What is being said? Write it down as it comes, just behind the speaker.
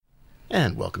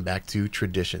And welcome back to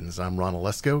Traditions. I'm Ron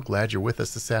Olesko. Glad you're with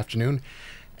us this afternoon.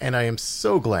 And I am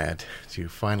so glad to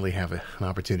finally have an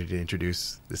opportunity to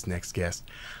introduce this next guest.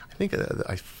 I think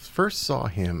I first saw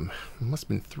him, it must have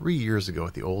been 3 years ago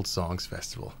at the Old Songs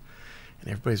Festival. And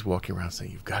everybody's walking around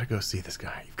saying, you've got to go see this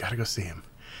guy. You've got to go see him.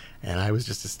 And I was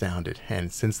just astounded. And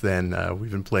since then,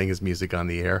 we've been playing his music on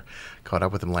the air. Caught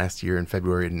up with him last year in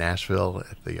February in Nashville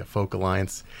at the Folk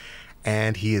Alliance.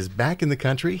 And he is back in the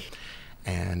country.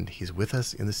 And he's with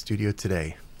us in the studio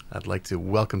today. I'd like to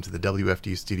welcome to the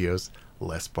WFDU studios,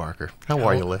 Les Barker. How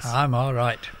are you, Les? I'm all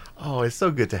right. Oh, it's so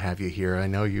good to have you here. I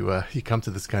know you come to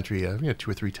this country 2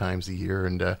 or 3 times a year,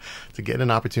 and to get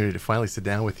an opportunity to finally sit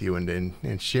down with you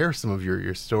and share some of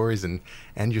your stories and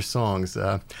your songs.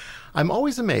 I'm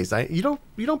always amazed. You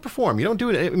don't perform. You don't do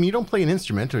it. I mean, you don't play an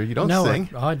instrument or you don't sing.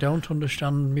 No, I don't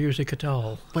understand music at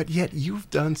all. But yet you've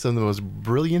done some of the most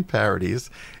brilliant parodies.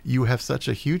 You have such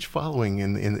a huge following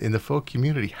in the folk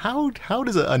community. How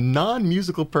does a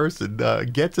non-musical person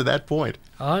get to that point?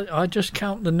 I just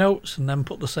count the notes and then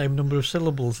put the same number of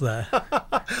syllables there.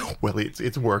 Well,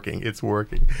 it's working. It's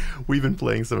working. We've been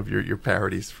playing some of your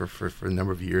parodies for a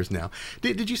number of years now.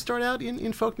 Did you start out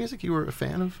in folk music? You were a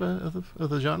fan of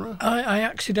the genre? I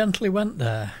accidentally went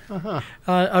there. Uh-huh.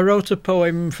 I wrote a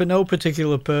poem for no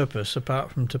particular purpose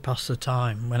apart from to pass the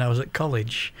time when I was at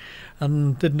college,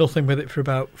 and did nothing with it for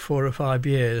about 4 or 5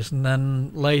 years. And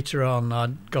then later on I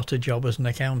got a job as an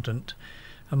accountant,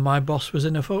 and my boss was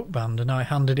in a folk band, and I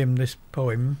handed him this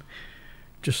poem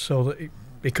just so that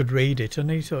he could read it, and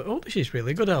he thought, oh, this is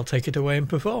really good, I'll take it away and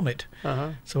perform it.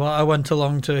 Uh-huh. So I went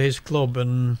along to his club,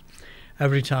 and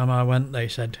every time I went they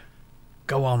said,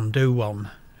 go on, do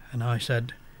one. And I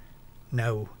said,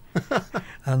 no.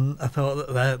 And I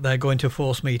thought that they're going to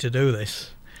force me to do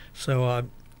this. So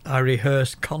I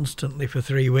rehearsed constantly for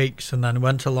 3 weeks and then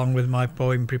went along with my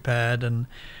poem prepared, and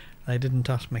they didn't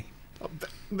ask me.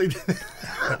 I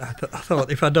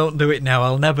thought, if I don't do it now,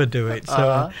 I'll never do it.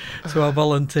 So I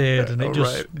volunteered, and it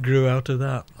just grew out of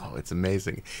that. Oh, it's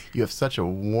amazing. You have such a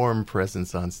warm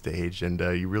presence on stage, and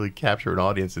you really capture an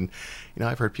audience. And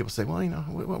I've heard people say, well,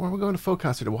 we're going to a folk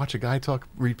concert to watch a guy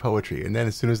read poetry, and then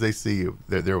as soon as they see you,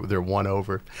 they're won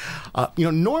over.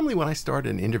 Normally when I start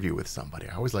an interview with somebody,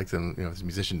 I always like them, as a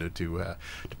musician, to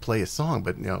play a song.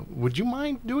 But would you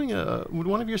mind doing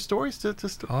one of your stories to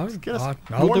get us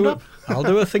warmed up? I'll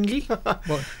do a thingy.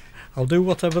 I'll do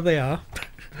whatever they are.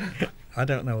 I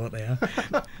don't know what they are.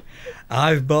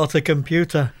 I've bought a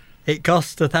computer. It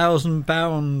costs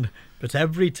 £1,000, but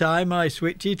every time I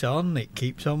switch it on, it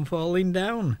keeps on falling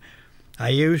down. I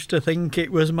used to think it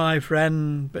was my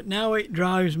friend, but now it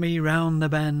drives me round the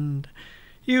bend.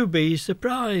 You'd be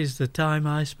surprised the time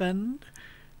I spend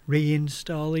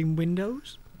reinstalling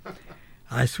Windows.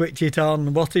 I switch it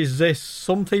on. What is this?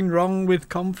 Something wrong with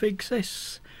config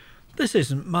sys? This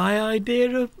isn't my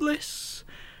idea of bliss.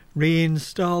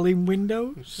 Reinstalling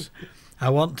Windows. I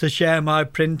want to share my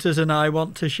printers, and I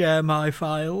want to share my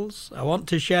files. I want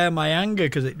to share my anger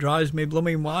because it drives me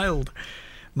blooming wild.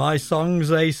 My songs,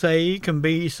 they say, can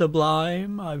be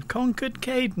sublime. I've conquered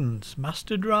cadence,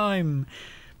 mastered rhyme.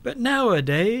 But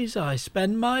nowadays I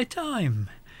spend my time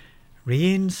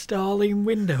reinstalling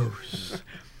Windows.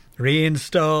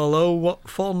 Reinstall, oh what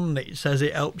fun, it says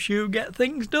it helps you get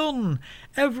things done.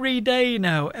 Every day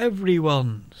now,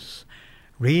 everyone's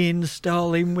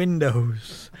reinstalling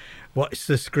Windows. Watch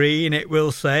the screen, it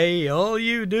will say, all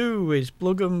you do is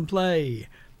plug and play.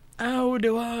 How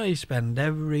do I spend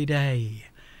every day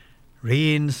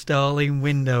reinstalling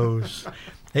Windows?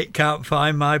 It can't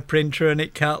find my printer and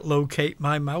it can't locate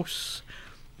my mouse.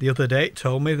 The other day it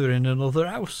told me they're in another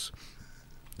house.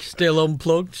 Still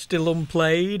unplugged, still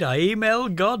unplayed, I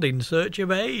emailed God in search of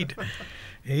aid.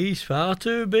 He's far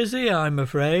too busy, I'm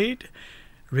afraid,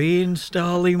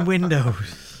 reinstalling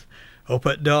Windows. Up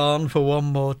at dawn for one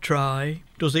more try.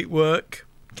 Does it work?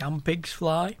 Can pigs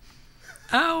fly?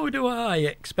 How do I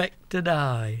expect to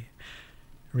die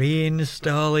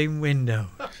reinstalling Windows?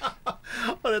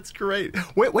 Oh, that's great.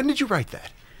 When did you write that?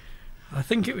 I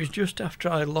think it was just after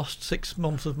I lost 6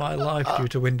 months of my life due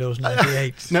to Windows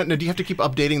 98. Now, do you have to keep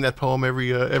updating that poem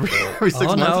every 6 months?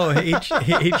 Oh, no,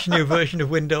 each new version of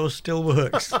Windows still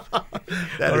works. Or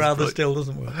rather, still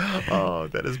doesn't work. Oh,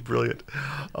 that is brilliant.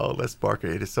 Oh, Les Barker,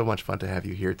 it is so much fun to have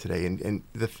you here today. And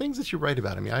the things that you write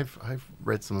about, I mean, I've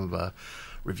read some of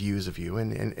reviews of you,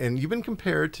 and you've been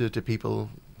compared to people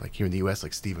like here in the U.S.,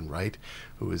 like Stephen Wright,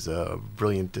 who is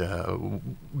brilliant,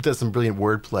 does some brilliant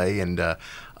wordplay, and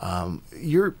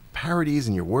your parodies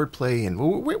and your wordplay, and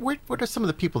what are some of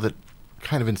the people that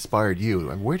kind of inspired you?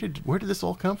 And where did this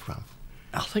all come from?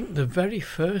 I think the very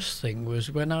first thing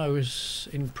was when I was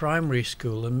in primary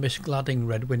school and Miss Gladding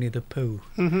read Winnie the Pooh.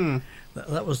 Mm-hmm.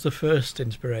 That was the first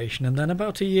inspiration. And then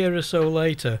about a year or so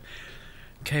later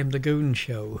came the Goon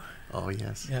Show. Oh,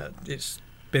 yes. Yeah, it's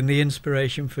been the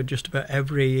inspiration for just about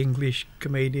every English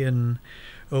comedian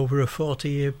over a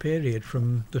 40-year period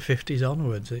from the 50s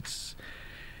onwards.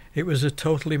 It was a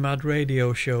totally mad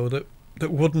radio show that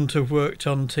wouldn't have worked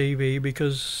on TV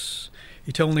because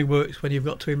it only works when you've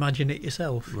got to imagine it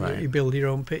yourself. Right. You build your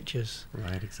own pictures.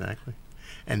 Right, exactly.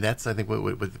 And that's, I think,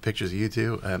 with the pictures of you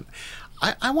two.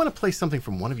 I want to play something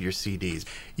from one of your CDs.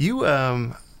 You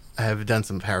have done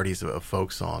some parodies of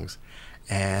folk songs,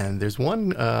 and there's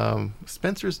one,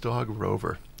 Spencer's Dog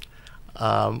Rover.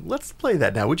 Let's play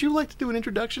that now. Would you like to do an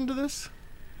introduction to this?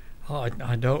 Oh,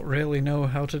 I don't really know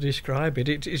how to describe it.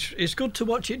 It's good to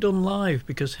watch it done live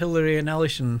because Hilary and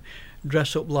Alison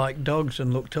dress up like dogs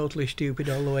and look totally stupid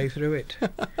all the way through it.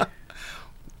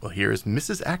 Well, here is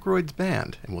Mrs. Aykroyd's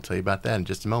band, and we'll tell you about that in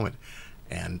just a moment.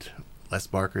 And Les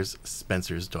Barker's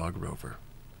Spencer's Dog Rover.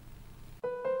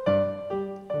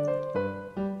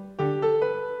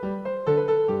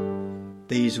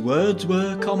 These words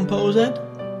were composed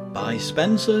by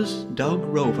Spencer's Dog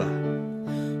Rover.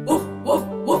 Woof, woof,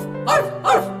 woof, arf,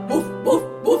 arf, woof, woof,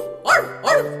 woof, arf,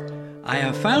 arf. I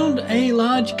have found a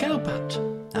large cowpat,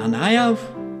 and I have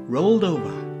rolled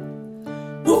over.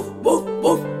 Woof, woof,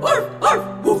 woof, arf,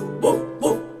 arf, woof, woof,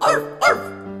 woof, arf, arf.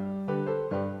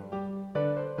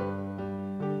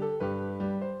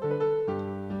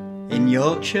 In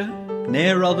Yorkshire,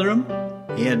 near Rotherham,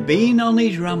 he had been on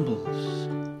his rambles.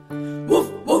 Woof,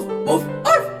 woof, woof,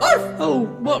 arf, arf. Oh,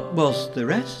 what was the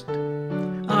rest?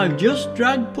 I've just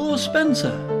dragged poor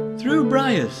Spencer through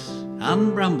briars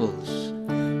and brambles.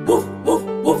 Woof, woof,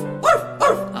 woof, arf,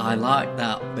 arf. I like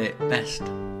that bit best.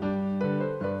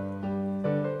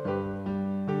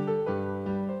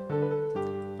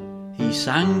 He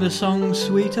sang the song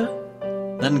sweeter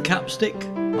than Capstick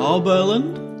or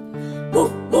Burland.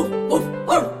 Woof, woof, woof,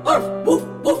 arf, arf, woof,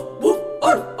 woof, woof,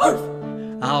 arf, arf.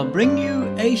 I'll bring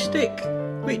you a stick,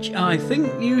 which I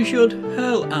think you should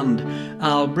hurl, and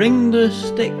I'll bring the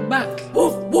stick back.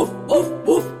 Woof, woof, woof,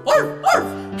 woof, arf, arf.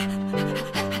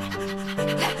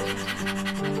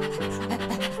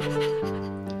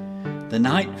 The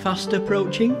night fast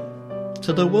approaching,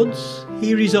 to the woods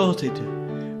he resorted,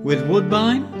 with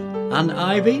woodbine and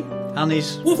ivy and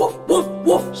his Woof, woof, woof,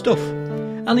 woof. stuff,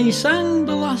 and he sang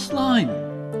the last line,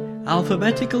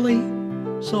 alphabetically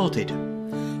sorted.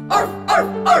 Arf,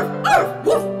 arf, arf, arf.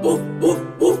 Woof, woof, woof,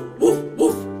 woof, woof,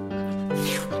 woof.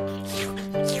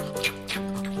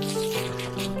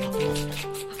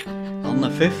 On the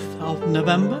 5th of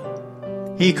November,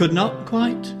 he could not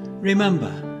quite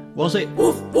remember, was it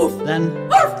Woof, woof,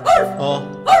 then arf, arf,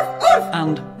 or arf, arf.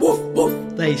 and Woof,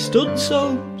 woof. they stood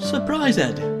so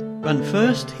surprised when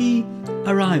first he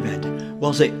arrived,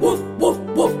 was it Woof, woof,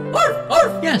 woof, arf,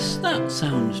 arf. yes, that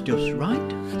sounds just right.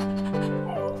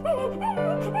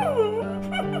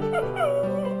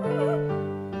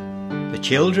 The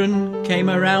children came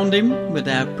around him with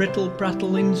their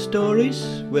prittle-prattling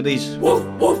stories, with his Woof,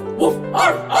 woof, woof,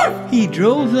 arf, arf. he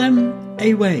drove them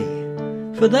away,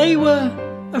 for they were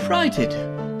affrighted.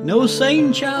 No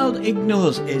sane child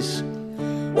ignores his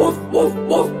Woof, woof,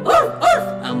 woof, arf,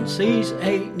 arf. and sees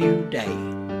a new day.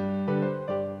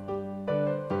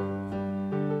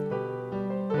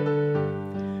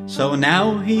 So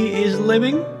now he is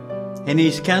living in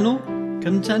his kennel,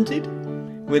 contented,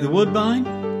 with woodbine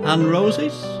and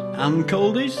roses and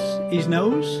coldies his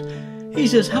nose.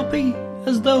 He's as happy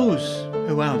as those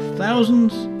who have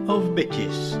thousands of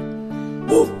bitches,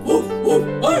 Woof, woof,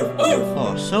 woof, arf, arf.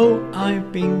 or so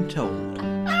I've been told.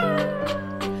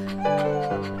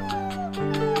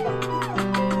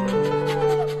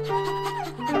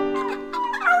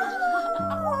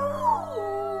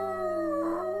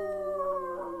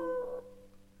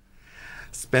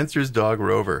 Spencer's Dog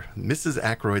Rover, Mrs.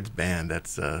 Aykroyd's band.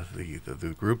 That's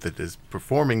the group that is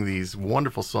performing these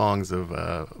wonderful songs of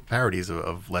parodies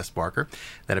of Les Barker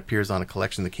that appears on a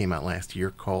collection that came out last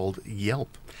year called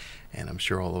Yelp. And I'm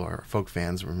sure all of our folk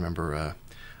fans remember,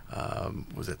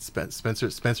 was it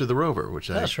Spencer the Rover, which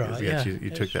That's right, yeah. you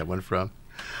took that one from.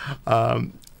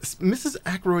 Mrs.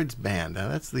 Aykroyd's band. Now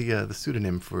that's the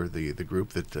pseudonym for the group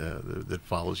that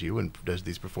follows you and does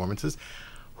these performances.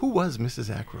 Who was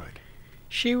Mrs. Aykroyd?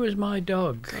 She was my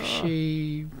dog. Oh.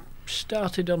 She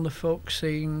started on the folk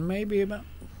scene maybe about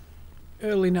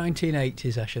early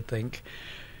 1980s, I should think.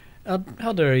 I'd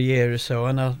had her a year or so,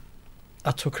 and I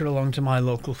took her along to my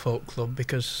local folk club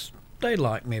because they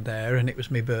liked me there, and it was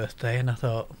my birthday, and I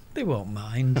thought, they won't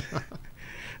mind.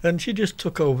 And she just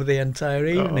took over the entire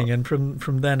evening, and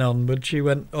from then onward she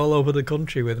went all over the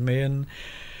country with me, and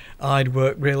I'd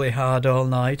work really hard all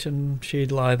night and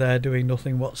she'd lie there doing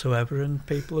nothing whatsoever, and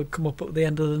people would come up at the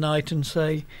end of the night and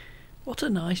say, "What a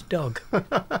nice dog."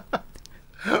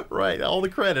 Right, all the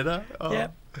credit, huh? Oh, yeah,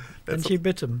 and she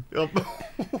bit him.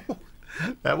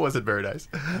 That wasn't very nice.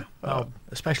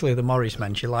 Especially the Morris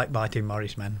men. She liked biting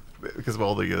Morris men. Because of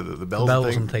all the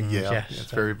bells, and things. Yeah, yes.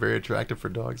 it's very, very attractive for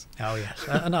dogs. Oh, yes.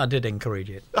 And I did encourage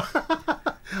it.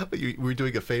 You were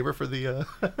doing a favor for the...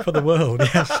 For the world,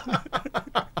 yes.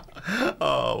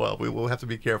 Oh, well, we will have to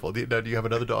be careful. Do you have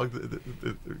another dog?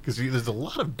 Because there's a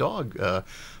lot of dog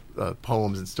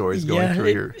poems and stories going through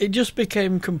here. It just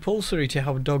became compulsory to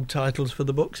have dog titles for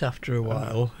the books after a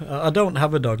while. I don't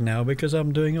have a dog now because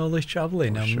I'm doing all this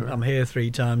travelling. I'm here 3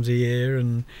 times a year,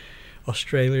 and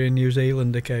Australia and New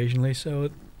Zealand occasionally,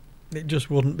 so it just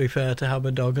wouldn't be fair to have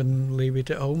a dog and leave it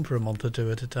at home for a month or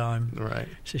 2 at a time. Right.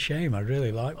 It's a shame. I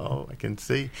really like one. Oh, I can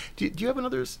see. Do you have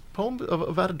another poem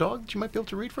about a dog that you might be able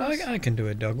to read for us? I can do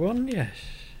a dog one, yes.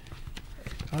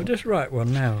 I'll just write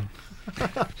one now.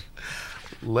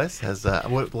 Les has,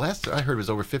 what last I heard was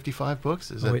over 55 books.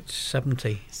 It's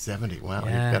 70. 70, wow.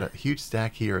 Yeah. You've got a huge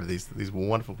stack here of these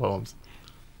wonderful poems.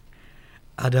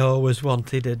 I'd always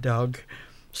wanted a dog,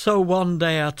 so one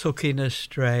day I took in a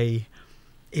stray.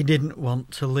 He didn't want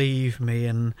to leave me,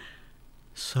 and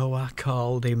so I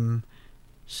called him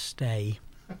Stay.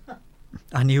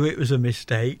 I knew it was a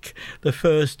mistake the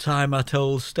first time I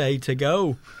told Stay to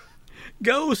go.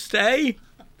 "Go, Stay!"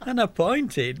 And I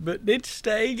pointed, but did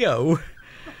Stay go?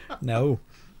 No.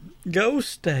 "Go,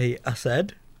 Stay," I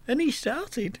said, and he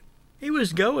started. He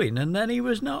was going, and then he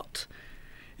was not.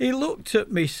 He looked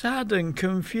at me sad and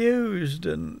confused,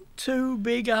 and 2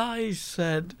 big eyes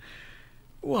said,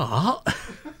 "What?"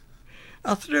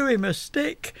 I threw him a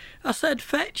stick. I said,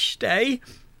 "Fetch, Stay."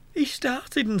 He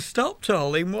started and stopped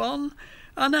all in one.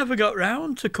 I never got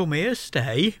round to come here,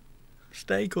 Stay.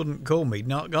 Stay couldn't come, he'd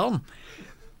not gone.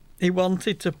 He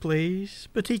wanted to please,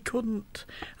 but he couldn't.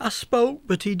 I spoke,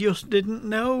 but he just didn't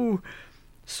know.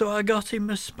 So I got him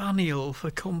a spaniel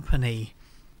for company.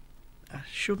 I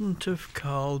shouldn't have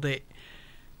called it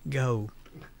Go.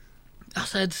 I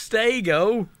said, "Stay,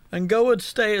 Go," and Go would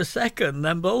stay a second,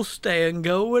 then both Stay and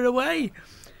Go were away.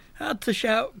 I had to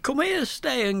shout, "Come here,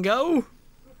 Stay and Go."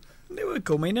 They were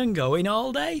coming and going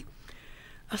all day.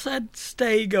 I said,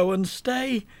 "Stay, Go and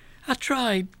stay." I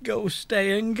tried, "Go,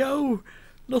 Stay and Go."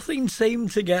 Nothing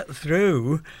seemed to get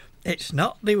through. It's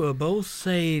not they were both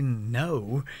saying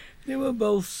no. They were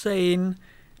both saying,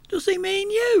 "Does he mean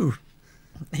you?"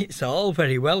 It's all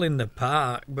very well in the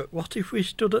park, but what if we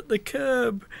stood at the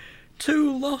curb?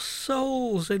 2 lost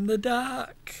souls in the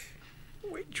dark.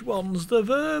 Which one's the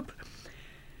verb?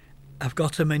 I've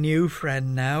got him a new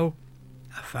friend now.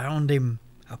 I found him,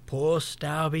 a poor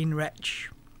starving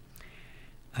wretch.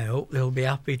 I hope they'll be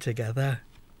happy together.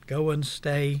 Go and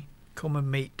stay. Come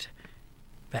and meet.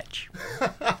 Fetch.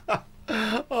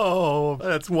 Oh,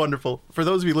 that's wonderful. For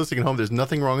those of you listening at home, there's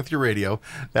nothing wrong with your radio.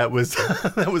 That was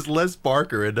that was Les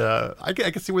Barker, and I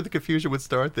can see where the confusion would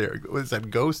start there. Was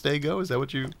that Go, Stay, Go? Is that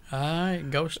what you... Aye,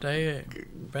 Go, Stay,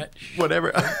 Fetch.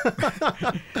 Whatever.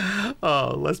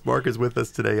 Oh, Les Barker's with us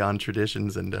today on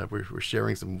Traditions, and we're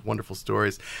sharing some wonderful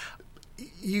stories.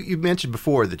 You mentioned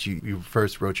before that you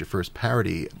first wrote your first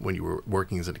parody when you were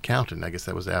working as an accountant. I guess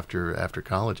that was after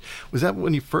college. Was that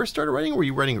when you first started writing, or were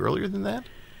you writing earlier than that?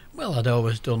 Well, I'd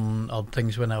always done odd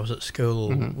things when I was at school.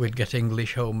 Mm-hmm. We'd get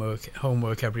English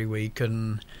homework every week,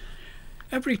 and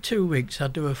every 2 weeks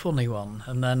I'd do a funny one,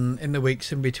 and then in the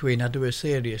weeks in between I'd do a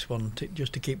serious one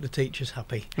just to keep the teachers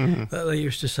happy. Mm-hmm. They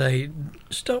used to say,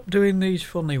 "Stop doing these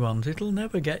funny ones, it'll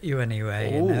never get you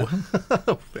anywhere." You know?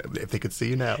 If they could see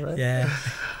you now, right? Yeah.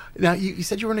 Now, you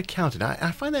said you were an accountant.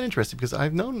 I find that interesting because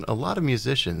I've known a lot of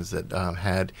musicians that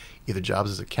had either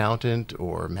jobs as accountant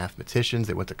or mathematicians.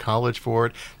 They went to college for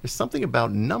it. There's something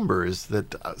about numbers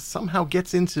that somehow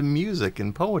gets into music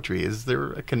and poetry. Is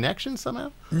there a connection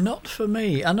somehow? Not for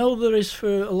me. I know there is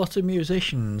for a lot of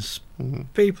musicians. Mm-hmm.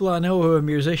 People I know who are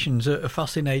musicians are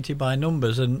fascinated by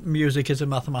numbers, and music is a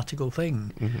mathematical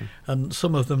thing. Mm-hmm. And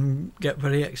some of them get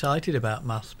very excited about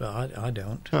maths, but I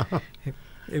don't.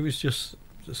 It was just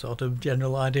the sort of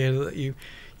general idea that you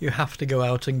have to go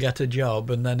out and get a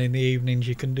job, and then in the evenings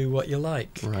you can do what you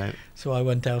like. Right. So I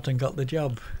went out and got the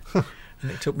job. And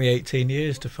it took me 18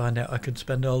 years to find out I could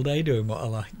spend all day doing what I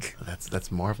like.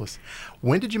 That's marvelous.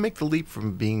 When did you make the leap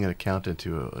from being an accountant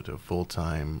to a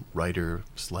full-time writer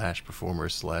 / performer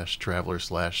 / traveler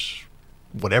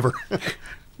 / whatever?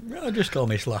 Just call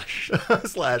me Slash.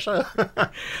 Slash. Huh?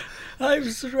 It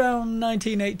was around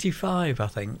 1985, I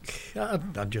think.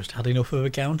 I'd just had enough of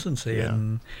accountancy,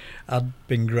 and I'd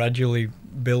been gradually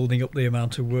building up the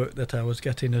amount of work that I was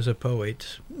getting as a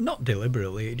poet. Not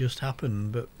deliberately, it just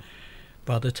happened, but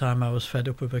by the time I was fed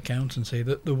up with accountancy,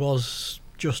 that there was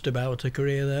just about a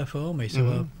career there for me.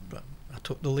 So I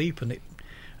took the leap, and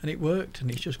it worked, and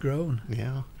it's just grown.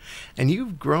 Yeah. And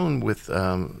you've grown with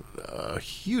a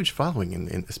huge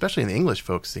following, especially in the English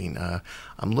folk scene.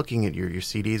 I'm looking at your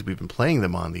CDs. We've been playing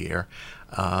them on the air.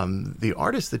 The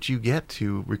artists that you get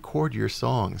to record your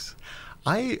songs.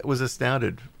 I was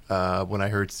astounded when I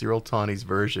heard Cyril Tawney's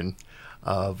version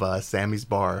of Sammy's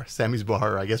Bar. Sammy's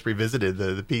Bar, I guess, revisited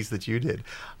the piece that you did.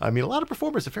 I mean, a lot of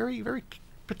performers are very, very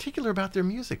particular about their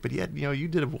music, but yet, you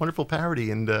did a wonderful parody,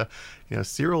 and,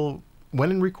 Cyril went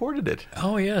and recorded it.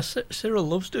 Oh yeah, Cyril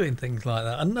loves doing things like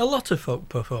that, and a lot of folk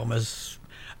performers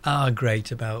are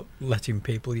great about letting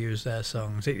people use their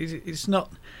songs. It's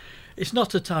not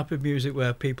a type of music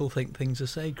where people think things are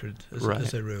sacred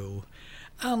as a rule,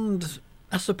 and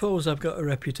I suppose I've got a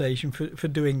reputation for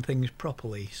doing things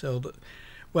properly, so that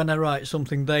when I write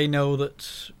something, they know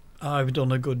that I've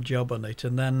done a good job on it,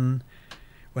 and then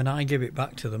when I give it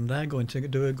back to them, they're going to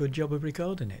do a good job of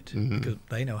recording it, because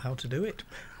they know how to do it.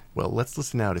 Well, let's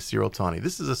listen now to Cyril Tawney.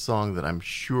 This is a song that I'm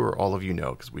sure all of you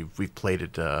know, because we've played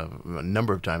it a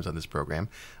number of times on this program,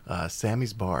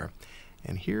 Sammy's Bar.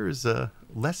 And here's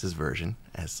Les's version,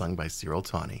 as sung by Cyril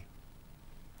Tawney.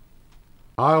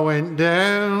 I went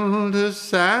down to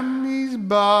Sammy's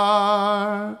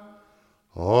Bar,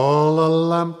 all the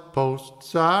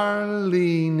lampposts are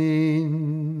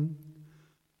leaning,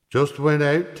 just went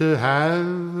out to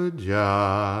have a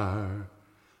jar,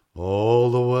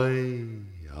 all the way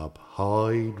up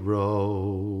Hyde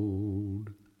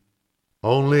Road.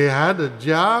 Only had a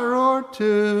jar or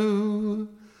two,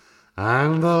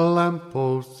 and the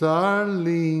lampposts are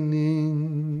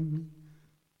leaning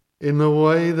in the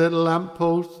way that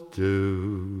lampposts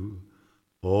do,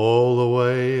 all the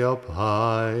way up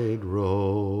Hyde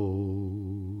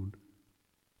Road.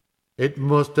 It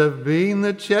must have been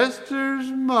the Chester's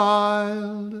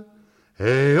mild,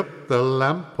 hey, up the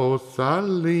lampposts are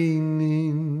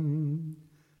leaning.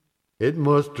 It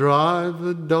must drive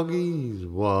the doggies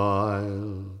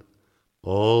wild,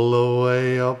 all the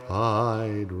way up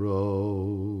Hyde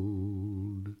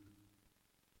Road.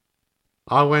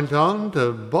 I went on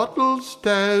to Bottle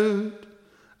Stout,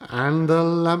 and the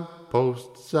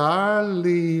lampposts are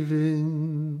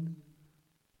leaving.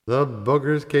 The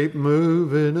buggers keep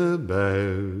moving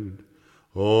about,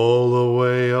 all the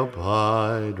way up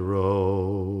Hyde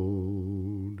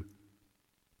Road.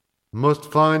 Must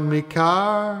find me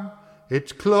car,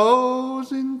 it's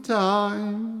closing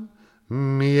time,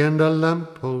 me and the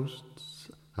lampposts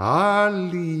are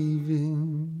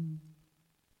leaving.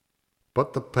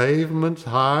 But the pavement's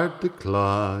hard to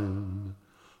climb,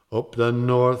 up the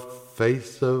north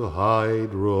face of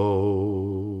Hyde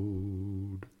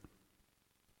Road.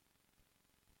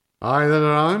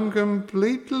 Either I'm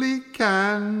completely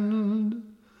canned,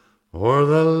 or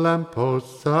the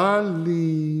lampposts are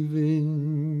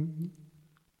leaving.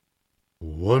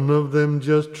 One of them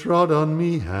just trod on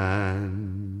me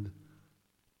hand,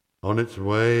 on its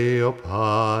way up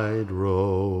Hyde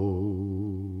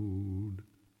Road.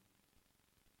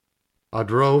 I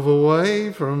drove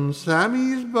away from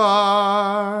Sammy's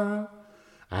Bar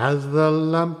as the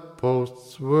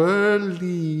lampposts were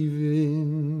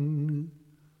leaving,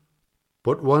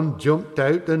 but one jumped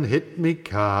out and hit me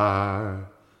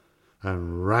car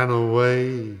and ran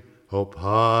away up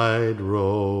Hyde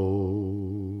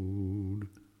Road.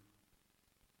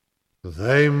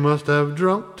 They must have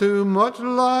drunk too much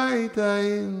light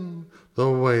ale,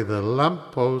 the way the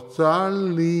lampposts are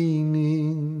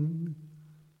leaning.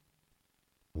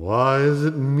 Why is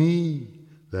it me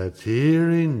that's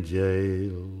here in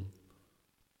jail,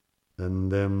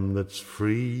 and them that's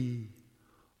free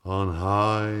on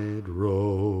Hyde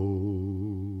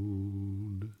Road?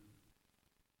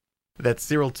 That's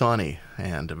Cyril Tawney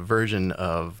and a version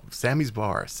of Sammy's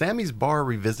Bar, Sammy's Bar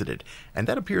Revisited. And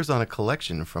that appears on a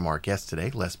collection from our guest today,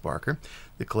 Les Barker.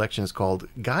 The collection is called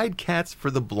Guide Cats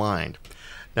for the Blind.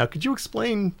 Now, could you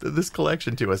explain this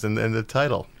collection to us and the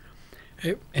title?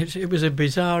 It was a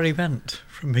bizarre event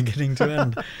from beginning to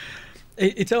end.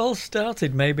 It all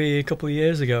started maybe a couple of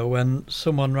years ago when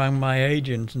someone rang my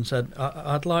agent and said,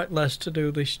 I'd like Les to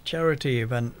do this charity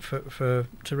event to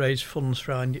raise funds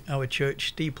for our church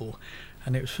steeple.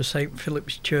 And it was for St.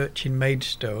 Philip's Church in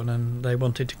Maidstone, and they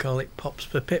wanted to call it Pops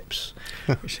for Pips,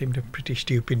 which seemed a pretty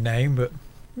stupid name, but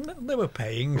they were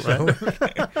paying, so...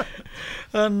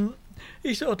 And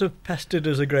he sort of pestered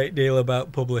us a great deal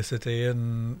about publicity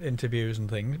and interviews and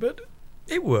things, but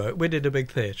it worked. We did a big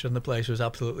theatre and the place was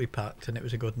absolutely packed and it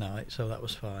was a good night, so that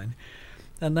was fine.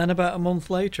 And then about a month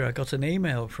later I got an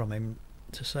email from him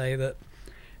to say that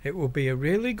it would be a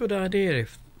really good idea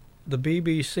if the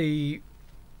BBC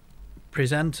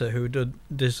presenter who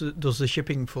does the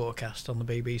shipping forecast on the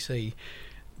BBC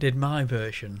did my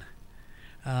version.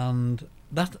 And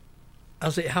that,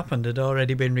 as it happened, had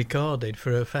already been recorded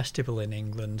for a festival in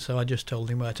England, so I just told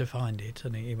him where to find it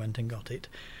and he went and got it.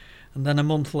 And then a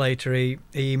month later he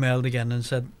emailed again and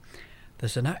said,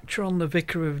 "There's an actor on The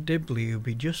Vicar of Dibley who'd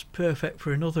be just perfect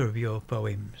for another of your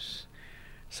poems."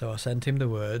 So I sent him the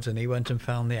words and he went and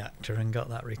found the actor and got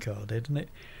that recorded, and it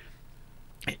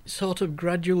sort of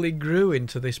gradually grew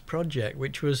into this project,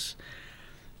 which was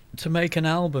to make an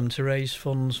album to raise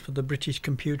funds for the British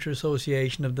Computer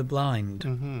Association of the Blind.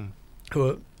 Mm-hmm. Who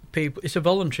are people, it's a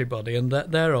voluntary body and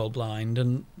they're all blind,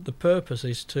 and the purpose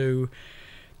is to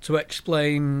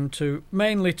explain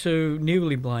mainly to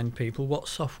newly blind people what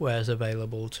software is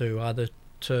available to either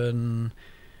turn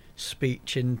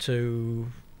speech into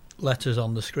letters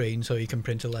on the screen so you can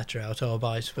print a letter out, or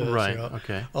vice versa,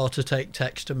 Right, or to take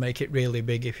text and make it really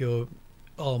big if you're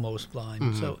almost blind.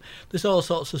 Mm-hmm. So there's all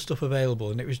sorts of stuff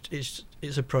available, and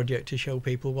it's a project to show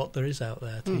people what there is out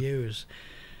there to use,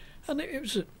 and it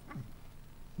was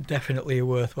definitely a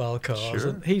worthwhile cause. Sure.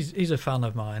 And he's a fan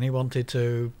of mine. He wanted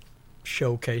to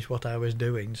showcase what I was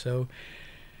doing, so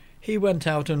he went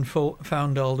out and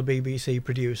found all the BBC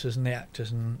producers and the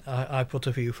actors, and I put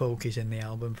a few folkies in the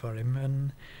album for him,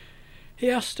 and he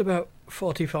asked about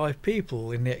 45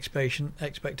 people in the expectation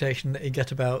that he'd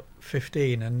get about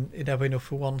 15 and he'd have enough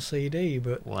for one CD,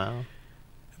 but Wow.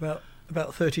 about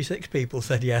 36 people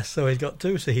said yes, so he's got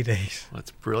 2 CDs. That's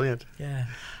brilliant. Yeah.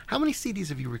 How many CDs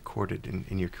have you recorded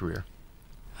in your career?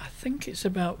 I think it's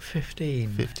about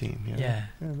 15. 15, yeah. Yeah.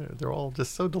 They're all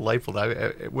just so delightful.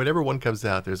 Whenever one comes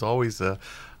out, there's always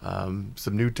some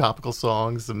new topical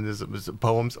songs, some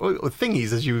poems, or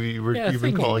thingies, as you've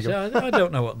been calling them. I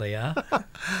don't know what they are.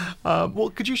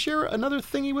 Well, could you share another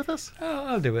thingy with us? Oh,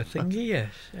 I'll do a thingy,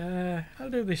 yes.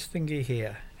 I'll do this thingy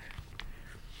here.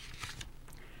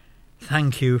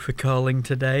 Thank you for calling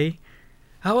today.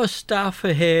 Our staff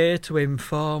are here to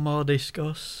inform or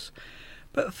discuss.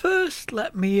 But first,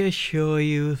 let me assure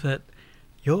you that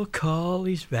your call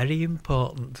is very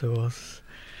important to us.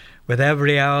 With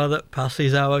every hour that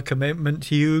passes, our commitment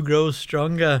to you grows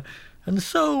stronger, and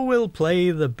so we'll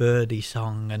play the birdie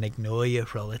song and ignore you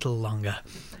for a little longer.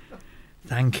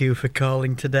 Thank you for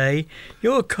calling today.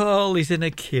 Your call is in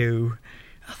a queue.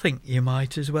 I think you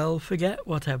might as well forget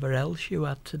whatever else you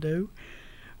had to do.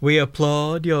 We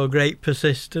applaud your great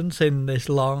persistence in this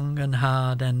long and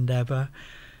hard endeavour.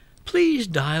 Please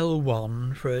dial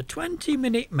 1 for a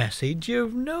 20-minute message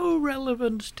of no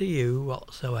relevance to you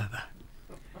whatsoever.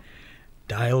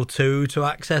 Dial 2 to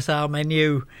access our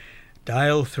menu.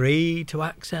 Dial 3 to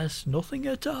access nothing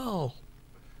at all.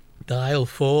 Dial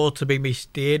 4 to be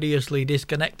mysteriously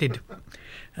disconnected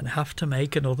and have to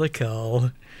make another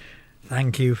call.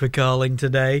 Thank you for calling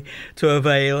today to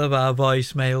avail of our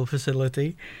voicemail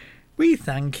facility. We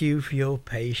thank you for your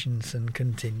patience and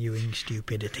continuing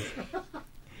stupidity.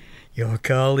 Your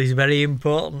call is very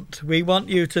important. We want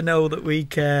you to know that we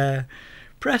care.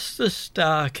 Press the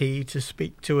star key to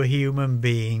speak to a human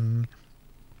being.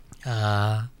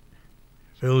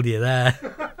 Fooled you there.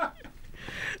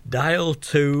 Dial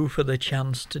 2 for the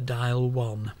chance to dial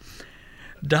 1.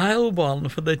 Dial 1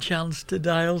 for the chance to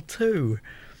dial 2.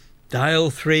 Dial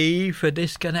 3 for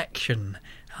disconnection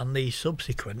and the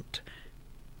subsequent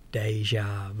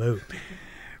deja vu.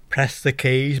 Press the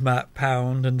keys, mark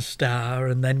pound and star,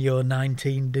 and then your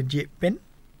 19-digit PIN.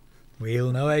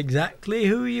 We'll know exactly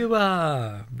who you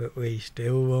are, but we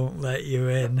still won't let you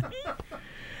in.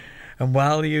 And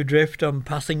while you drift on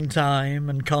passing time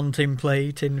and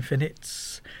contemplate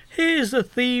infinites, here's a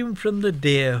theme from the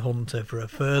Deer Hunter for a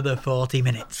further 40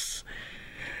 minutes.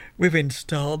 We've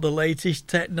installed the latest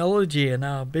technology and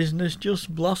our business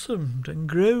just blossomed and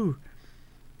grew.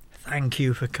 Thank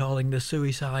you for calling the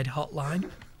suicide hotline.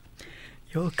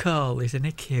 Your call is in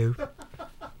a queue.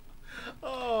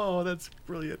 Oh, that's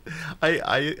brilliant.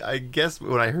 I guess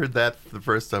when I heard that for the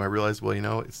first time, I realized,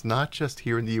 well, it's not just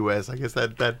here in the U.S. I guess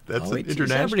that's international.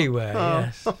 It's everywhere,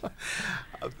 yes.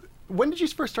 When did you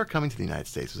first start coming to the United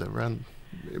States? Was that around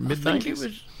mid-90s? I think it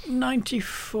was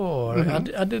 94.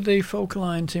 Mm-hmm. I did the Folk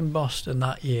Alliance in Boston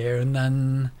that year, and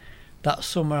then that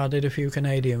summer I did a few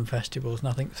Canadian festivals, and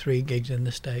I think 3 gigs in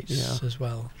the States as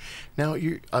well. Now,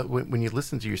 when you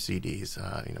listen to your CDs,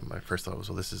 my first thought was,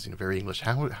 well, this is very English.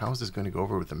 How is this going to go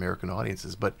over with American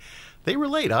audiences? But they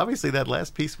relate. Obviously, that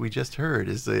last piece we just heard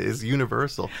is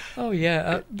universal. Oh,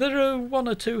 yeah. There are 1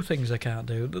 or 2 things I can't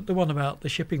do. The one about the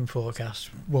shipping forecast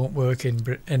won't work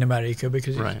in America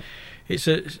because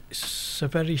it's a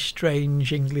very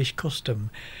strange English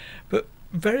custom. But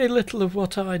very little of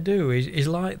what I do is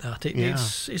like that.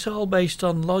 It's all based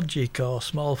on logic or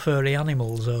small furry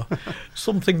animals or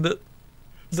something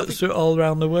that's all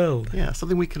around the world. Yeah,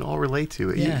 something we can all relate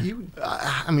to. Yeah.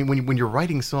 When you're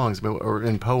writing songs or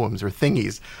in poems or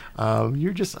thingies,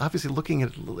 you're just obviously looking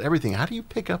at everything. How do you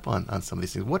pick up on some of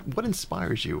these things? What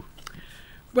inspires you?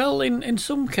 Well, in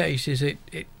some cases,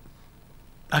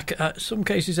 some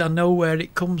cases I know where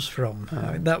it comes from.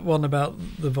 That one about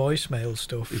the voicemail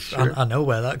stuff, sure? I know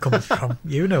where that comes from.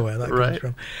 You know where that comes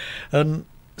from. And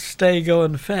Stay, Go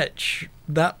and Fetch,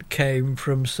 that came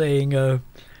from seeing a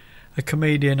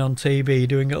comedian on TV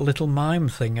doing a little mime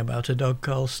thing about a dog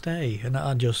called Stay, and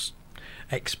I just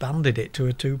expanded it to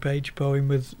a 2-page poem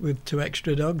with 2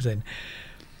 extra dogs in.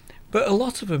 But a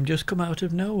lot of them just come out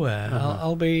of nowhere.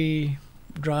 I'll be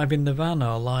driving the van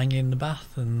or lying in the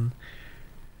bath and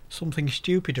something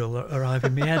stupid will arrive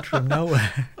in my head from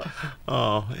nowhere.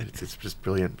 Oh, it's just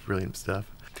brilliant stuff.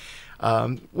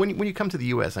 When you come to the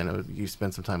U.S., I know you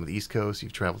spent some time on the East Coast.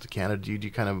 You've traveled to Canada. Do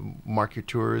you kind of mark your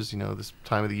tours? This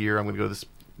time of the year, I'm going to go to this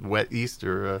wet East,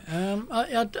 or?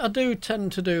 I do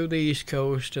tend to do the East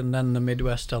Coast and then the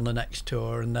Midwest on the next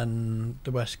tour, and then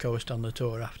the West Coast on the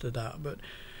tour after that. But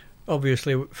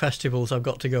obviously, festivals, I've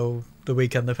got to go the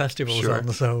weekend the festival's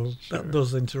on, so that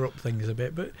does interrupt things a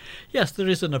bit. But yes, there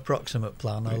is an approximate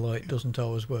plan, although it doesn't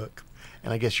always work.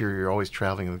 And I guess you're always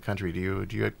traveling in the country. Do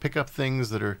you pick up things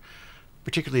that are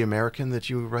particularly American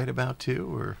that you write about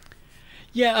too, or?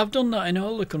 Yeah, I've done that in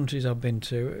all the countries I've been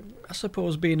to. I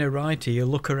suppose being a writer, you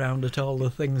look around at all the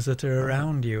things that are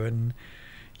around you, and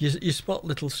you spot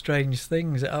little strange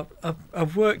things.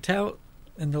 I've worked out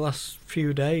in the last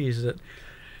few days that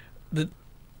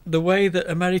the way that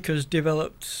America's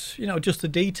developed, just the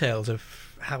details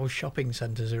of how shopping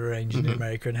centres are arranged in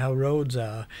America and how roads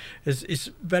are,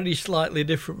 is very slightly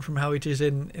different from how it is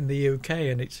in the UK,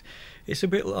 and it's a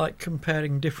bit like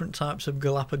comparing different types of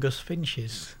Galapagos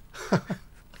finches.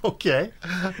 Okay.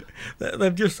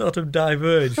 They've just sort of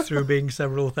diverged through being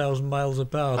several thousand miles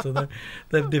apart, and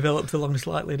they've developed along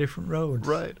slightly different roads.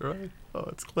 Right. Oh,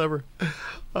 it's clever.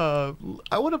 I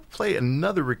want to play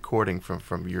another recording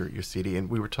from your CD, and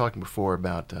we were talking before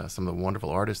about some of the wonderful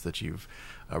artists that you've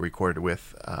recorded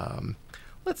with.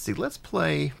 Let's see. Let's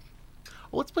play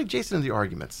Jason and the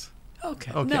Arguments.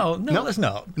 Okay. No, let's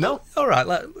not. No? All right,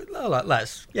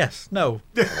 let's. Yes, no.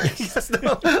 Yes,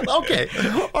 no. Okay.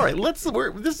 All right,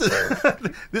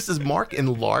 this is Mark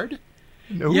and Lard?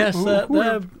 Yes,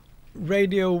 they're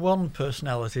Radio 1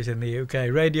 personalities in the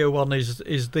UK. Radio 1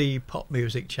 is the pop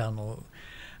music channel.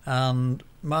 And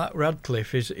Mark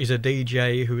Radcliffe is a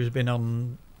DJ who has been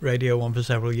on Radio 1 for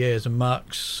several years, and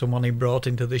Mark's someone he brought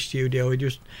into the studio. He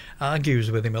just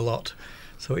argues with him a lot.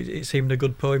 So it seemed a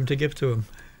good poem to give to him.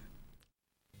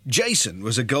 Jason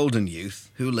was a golden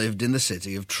youth who lived in the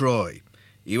city of Troy.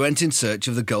 He went in search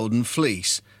of the golden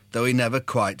fleece, though he never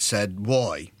quite said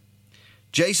why.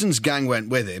 Jason's gang went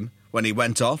with him when he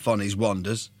went off on his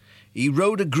wanders. He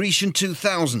rode a Grecian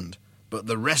 2000, but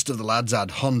the rest of the lads had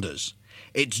Hondas.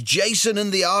 It's Jason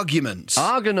and the Arguments.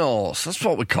 Argonauts, that's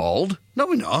what we're called. No,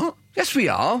 we're not. Yes, we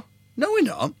are. No, we're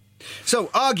not. So,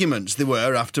 arguments they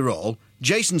were, after all.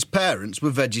 Jason's parents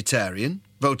were vegetarian,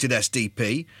 voted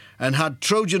SDP, and had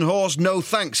Trojan Horse No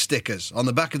Thanks stickers on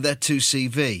the back of their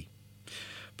 2CV.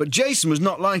 But Jason was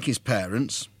not like his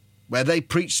parents. Where they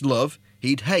preached love,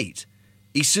 he'd hate.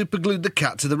 He superglued the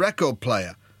cat to the record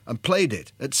player and played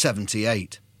it at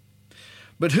 78.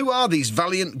 But who are these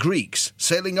valiant Greeks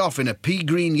sailing off in a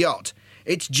pea-green yacht?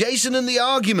 It's Jason and the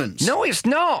Arguments. No, it's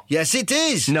not. Yes, it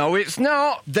is. No, it's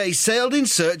not. They sailed in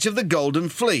search of the golden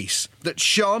fleece that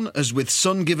shone as with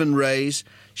sun-given rays.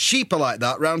 Sheep are like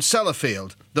that round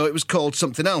Sellafield, though it was called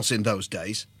something else in those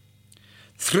days.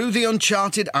 Through the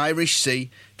uncharted Irish Sea,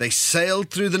 they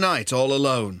sailed through the night all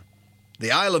alone.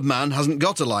 The Isle of Man hasn't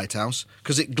got a lighthouse,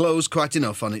 because it glows quite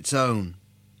enough on its own.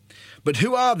 But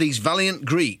who are these valiant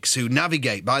Greeks who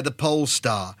navigate by the pole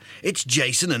star? It's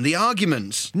Jason and the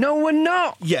Arguments. No, we're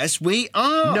not. Yes, we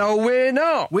are. No, we're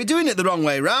not. We're doing it the wrong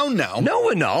way round now. No,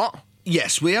 we're not.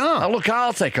 Yes, we are. Now, look,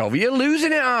 I'll take over. You're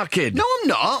losing it, Arkid. No, I'm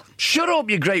not. Shut up,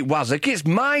 you great wazzock. It's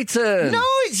my turn. No,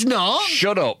 it's not.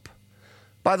 Shut up.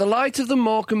 By the light of the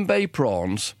Morecambe Bay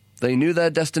prawns, they knew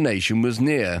their destination was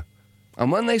near.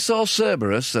 And when they saw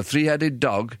Cerberus, the three-headed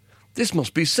dog, "This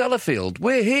must be Sellafield.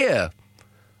 We're here."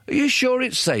 "Are you sure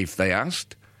it's safe?" they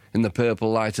asked, in the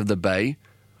purple light of the bay.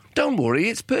 "Don't worry,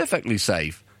 it's perfectly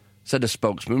safe," said a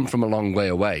spokesman from a long way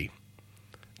away.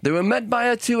 They were met by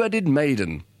a two-headed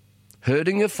maiden,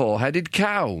 herding a four-headed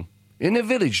cow, in a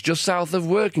village just south of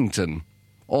Workington,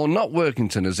 or not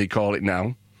Workington as they call it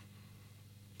now.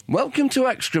 "Welcome to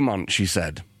Excremont," she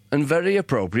said, "and very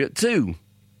appropriate too.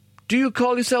 Do you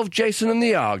call yourself Jason and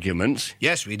the Arguments?"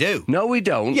 Yes, we do. "No, we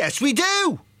don't." Yes, we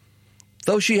do.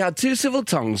 Though she had two civil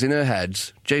tongues in her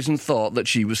heads, Jason thought that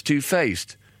she was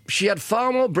two-faced. She had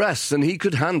far more breasts than he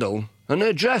could handle, and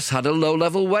her dress had a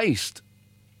low-level waist.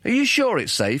 "Are you sure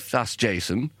it's safe?" asked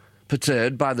Jason,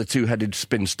 perturbed by the two-headed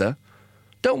spinster.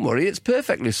 "Don't worry, it's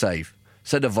perfectly safe,"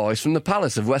 said a voice from the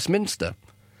Palace of Westminster.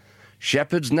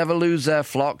 "Shepherds never lose their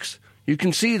flocks. You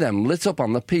can see them lit up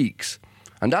on the peaks.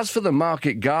 And as for the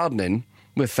market gardening,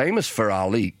 we're famous for our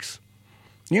leeks.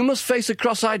 You must face a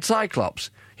cross-eyed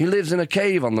Cyclops. He lives in a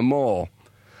cave on the moor."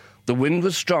 The wind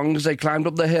was strong as they climbed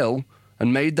up the hill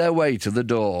and made their way to the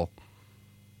door.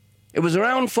 It was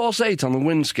around force 8 on the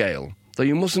wind scale, though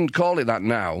you mustn't call it that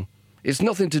now. It's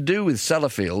nothing to do with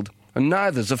Sellafield, and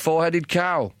neither's a four-headed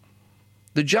cow.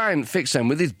 The giant fixed them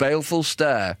with his baleful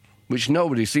stare, which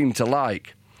nobody seemed to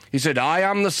like. He said, "I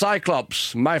am the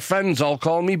Cyclops. My friends all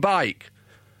call me Bike.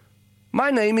 My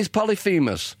name is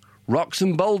Polyphemus. Rocks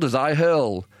and boulders I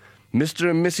hurl. Mr.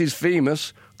 and Mrs.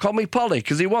 Phemus called me Polly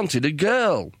 'cause he wanted a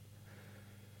girl."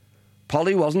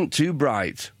 Polly wasn't too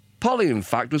bright. Polly, in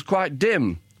fact, was quite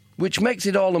dim, which makes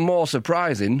it all the more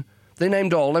surprising they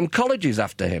named all them colleges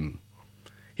after him.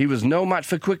 He was no match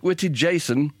for quick-witted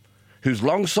Jason, whose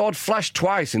long sword flashed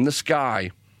twice in the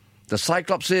sky. The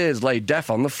Cyclops' ears lay deaf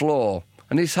on the floor,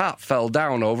 and his hat fell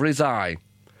down over his eye.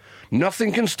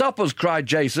 "Nothing can stop us," cried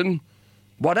Jason.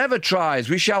 "Whatever tries,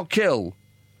 we shall kill.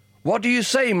 What do you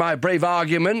say, my brave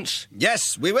Arguments?"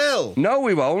 Yes, we will. "No,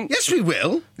 we won't." Yes, we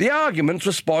will. The Arguments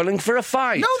were spoiling for a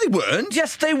fight. No, they weren't.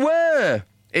 Yes, they were.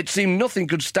 It seemed nothing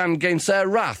could stand against their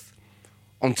wrath,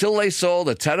 until they saw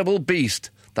the terrible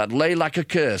beast that lay like a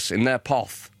curse in their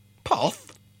poth.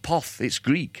 Poth? Poth, it's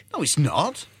Greek. No, it's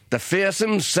not. The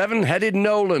fearsome seven-headed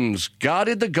Nolans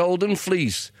guarded the golden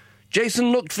fleece.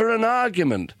 Jason looked for an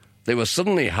argument. They were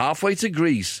suddenly halfway to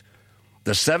Greece.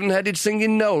 The seven-headed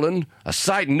singing Nolan, a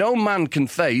sight no man can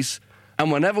face,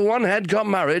 and whenever one head got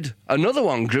married, another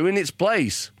one grew in its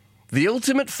place. The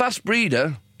ultimate fast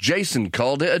breeder, Jason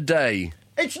called it a day.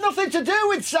 It's nothing to do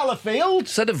with Sellafield,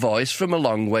 said a voice from a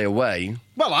long way away.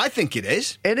 Well, I think it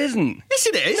is. It isn't. Yes,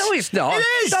 it is. No, it's not. It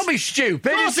is. Don't be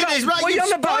stupid. Of course it is, right? What You've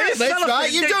you on about? spoiled It's this, Sellafield.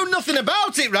 right? You've done nothing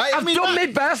about it, right? I've done my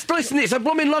best. Listen, it's a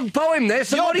blooming long poem,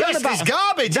 this. Your What are you on best about? is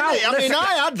garbage, No, isn't it? I mean, listen,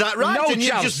 I had that right, no and you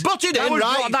chance. just butted That in, was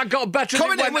right? what- That got better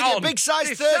Coming than it in went with on. your big size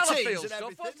It's 13s Sellafield and stuff.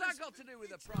 everything. What's that got to do with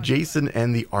the prize? Jason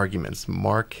and the Arguments,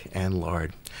 Mark and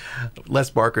Lard. Les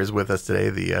Barker is with us today,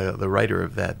 the writer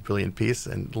of that brilliant piece,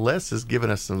 and Les has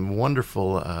given us some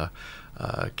wonderful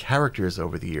characters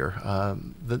over the year.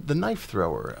 The knife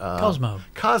thrower,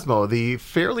 Cosmo, the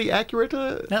fairly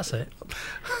accurate. That's it.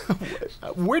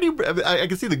 Where do you? I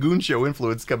can see the Goon Show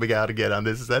influence coming out again on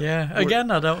this. Is that? Yeah.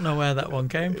 Again, I don't know where that one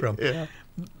came from. Yeah.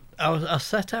 I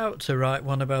set out to write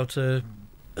one about a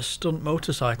stunt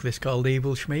motorcyclist called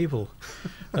Evil Schmeevel,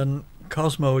 and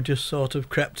Cosmo just sort of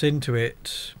crept into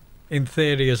it, in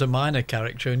theory as a minor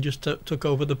character, and just took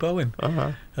over the poem.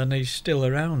 Uh-huh. And he's still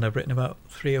around. I've written about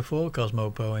 3 or 4 Cosmo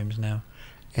poems now.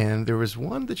 And there was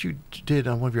one that you did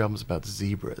on one of your albums about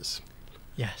zebras.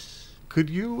 Yes. Could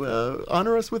you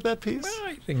honor us with that piece? Well,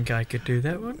 I think I could do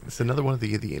that one. It's another one of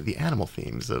the animal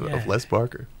themes of Les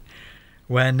Barker.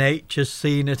 Where nature's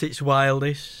seen at its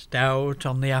wildest, out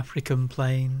on the African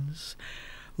plains,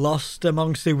 lost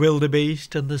amongst the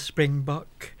wildebeest and the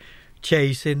springbok,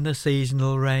 chasing the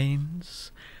seasonal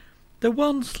rains, there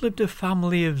once lived a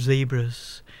family of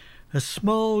zebras, a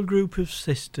small group of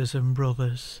sisters and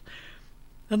brothers,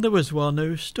 and there was one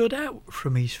who stood out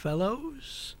from his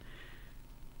fellows.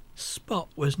 Spot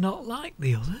was not like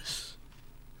the others.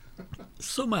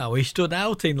 Somehow he stood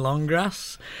out in long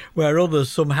grass, where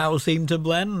others somehow seemed to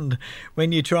blend.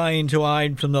 When you're trying to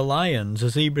hide from the lions,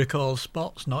 a zebra calls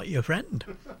Spot's not your friend.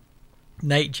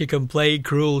 Nature can play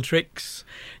cruel tricks.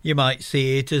 You might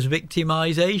see it as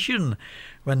victimisation,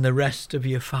 when the rest of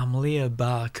your family are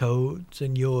barcodes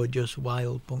and you're just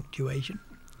wild punctuation.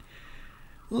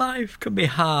 Life can be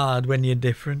hard when you're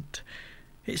different.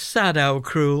 It's sad how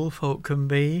cruel folk can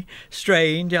be,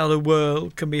 strange how the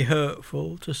world can be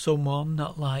hurtful to someone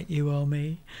not like you or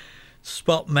me.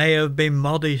 Spot may have been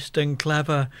modest and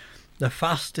clever, the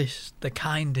fastest, the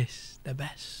kindest, the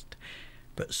best,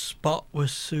 But Spot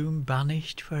was soon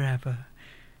banished forever,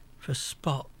 for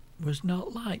Spot was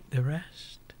not like the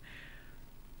rest.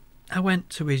 I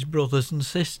went to his brothers and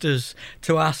sisters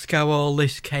to ask how all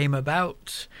this came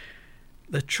about.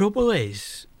 The trouble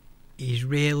is, he's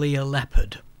really a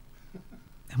leopard,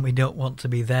 and we don't want to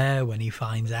be there when he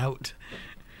finds out.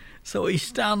 So he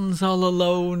stands all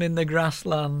alone in the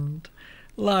grassland.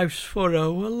 Life's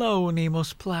furrow alone he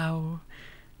must plough,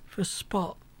 for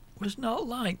Spot was not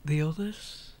like the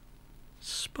others.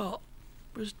 Spot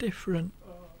was different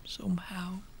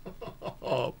somehow.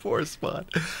 Oh, poor Spot.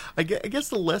 I guess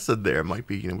the lesson there might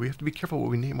be, we have to be careful what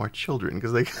we name our children,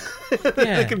 because they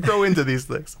can grow into these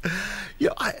things.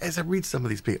 As I read some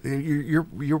of these people,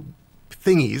 your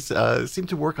thingies seem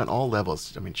to work on all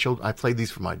levels. I mean, I played these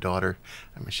for my daughter.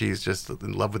 I mean, she's just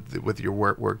in love with your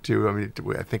work too. I mean,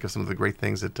 I think of some of the great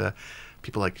things that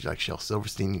people like Shel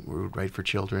Silverstein would write for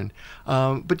children.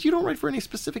 But you don't write for any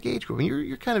specific age group. I mean,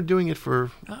 you're kind of doing it for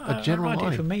a general audience. I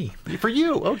write it for me. For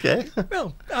you, okay.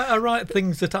 Well, I write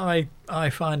things that I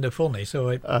find are funny, so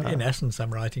in essence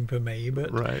I'm writing for me.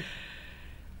 But right.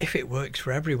 If it works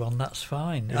for everyone, that's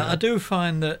fine. Yeah. I do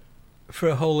find that for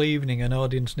a whole evening an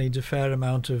audience needs a fair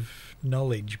amount of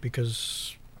knowledge,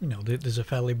 because there's a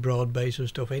fairly broad base of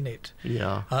stuff in it.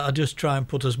 Yeah. I just try and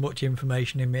put as much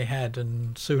information in my head,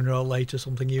 and sooner or later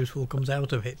something useful comes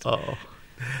out of it. Oh,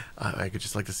 I could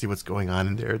just like to see what's going on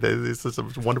in there. There's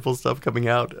some wonderful stuff coming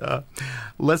out.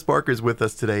 Les Barker's with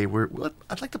us today.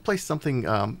 I'd like to play something.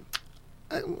 I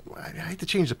hate to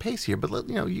change the pace here, but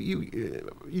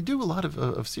you do a lot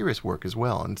of serious work as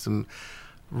well, and some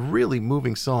really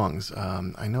moving songs.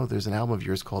 I know there's an album of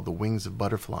yours called The Wings of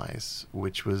Butterflies,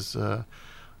 which was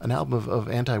an album of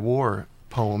anti-war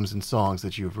poems and songs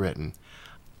that you've written.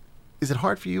 Is it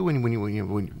hard for you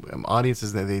when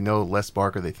audiences, they know Les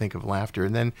Barker, they think of laughter,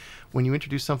 and then when you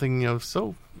introduce something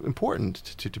so important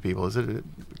to people, is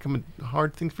it become a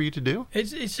hard thing for you to do?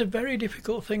 It's a very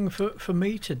difficult thing for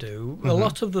me to do. Mm-hmm. A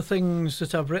lot of the things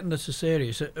that I've written that are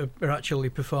serious are actually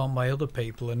performed by other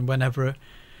people, and whenever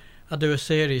I do a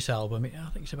serious album, I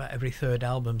think it's about every third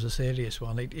album's a serious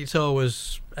one. It's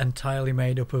always entirely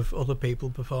made up of other people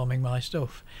performing my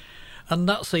stuff. And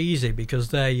that's easy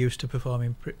because they're used to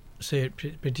performing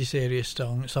pretty serious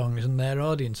songs, and their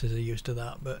audiences are used to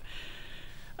that. But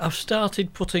I've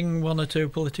started putting one or two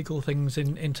political things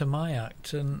into my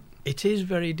act, and it is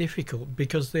very difficult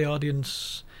because the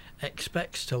audience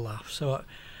expects to laugh. So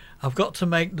I've got to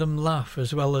make them laugh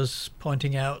as well as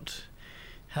pointing out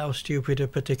how stupid a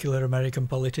particular American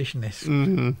politician is.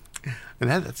 Mm-hmm. And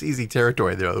that's easy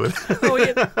territory, though. Oh,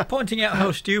 yeah. Pointing out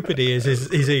how stupid he is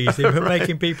easy, but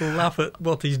making people laugh at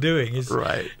what he's doing is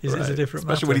a different matter.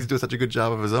 Especially when he's doing such a good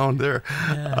job of his own there.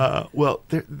 Yeah.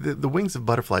 The Wings of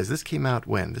Butterflies, this came out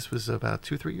when? This was about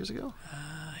 2-3 years ago?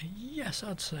 Yes,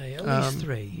 I'd say at least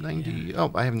 3. 90. Yeah.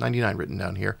 Oh, I have 99 written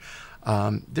down here.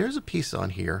 There's a piece on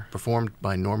here performed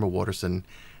by Norma Waterson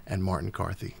and Martin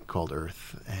Carthy called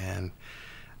Earth. And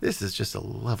this is just a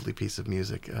lovely piece of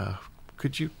music.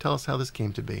 Could you tell us how this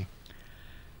came to be?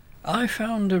 I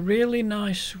found a really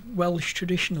nice Welsh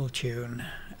traditional tune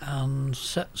and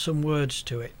set some words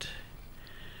to it.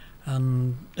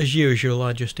 And as usual,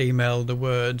 I just emailed the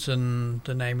words and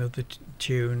the name of the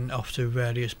tune off to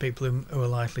various people who are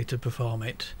likely to perform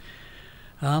it.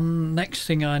 And next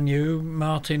thing I knew,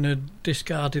 Martin had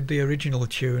discarded the original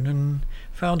tune and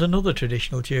found another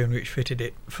traditional tune which fitted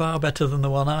it far better than the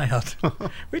one I had,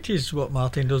 which is what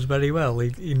Martin does very well.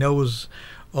 He knows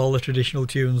all the traditional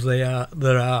tunes there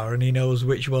are, and he knows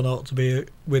which one ought to be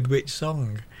with which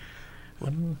song,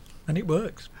 and it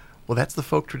works. Well, that's the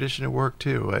folk tradition at work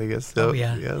too, I guess. So,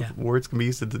 yeah. Words can be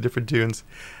used into different tunes.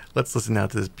 Let's listen now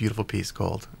to this beautiful piece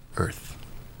called Earth.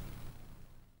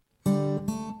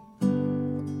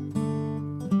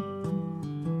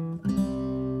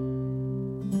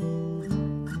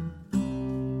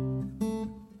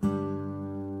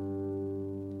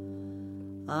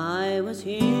 I was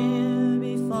here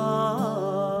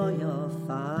before your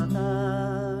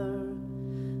father,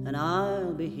 and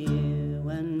I'll be here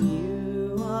when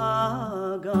you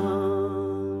are gone.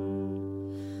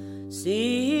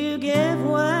 See you give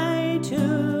way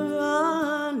to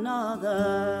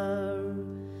another,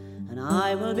 and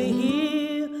I will be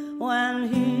here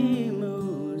when he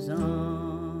moves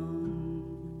on.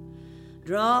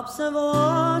 Drops of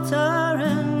water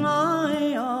in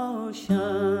my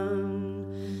ocean,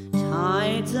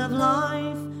 tides of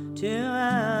life to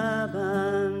ebb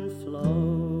and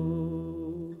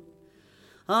flow.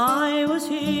 I was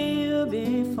here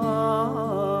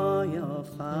before your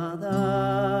father,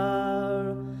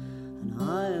 and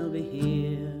I'll be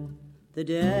here the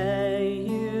day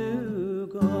you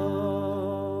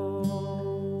go.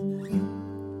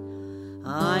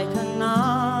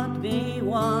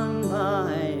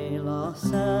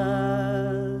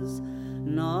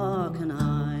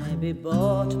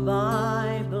 bought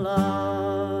by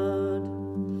blood,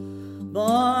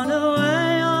 borne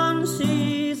away on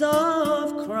seas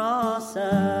of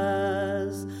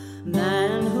crosses,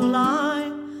 men who lie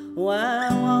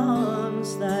where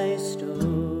once they stood.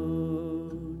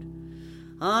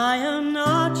 I am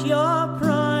not your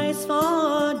prize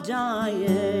for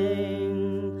dying,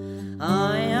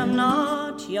 I am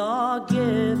not your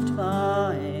gift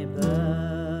by birth.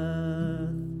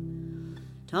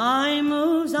 Time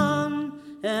moves on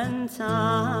and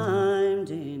time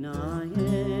denying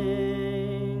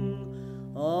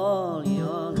all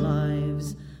your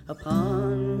lives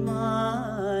upon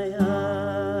my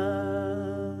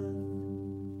earth.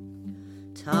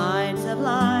 Tides of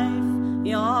life,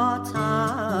 your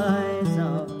tides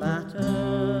of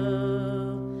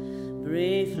battle,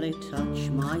 briefly touch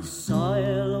my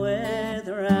soil with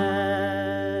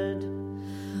red.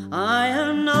 I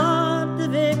am not the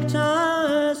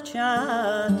victor's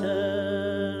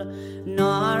chattel,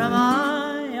 nor am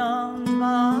I owned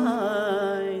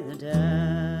by the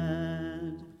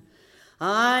dead.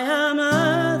 I am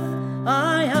earth,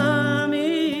 I am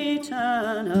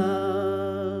eternal,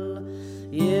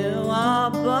 you are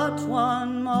but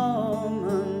one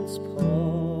moment's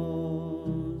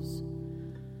pause,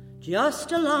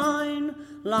 just a line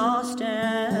lost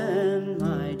in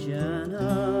my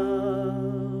journal.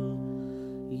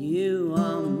 You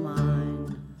are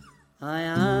mine, I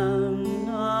am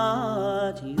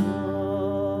not yours.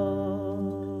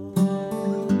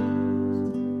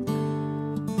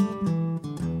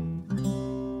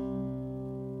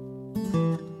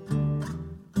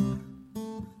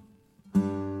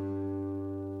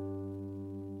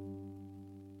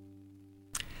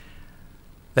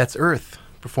 That's Earth,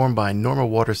 performed by Norma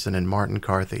Waterson and Martin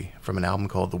Carthy from an album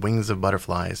called The Wings of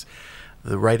Butterflies,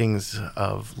 the writings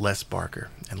of Les Barker.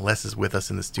 And Les is with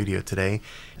us in the studio today.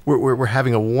 We're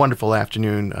having a wonderful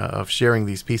afternoon of sharing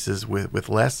these pieces with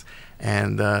Les,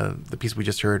 and the piece we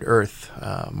just heard, Earth,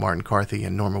 Martin Carthy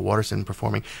and Norma Waterson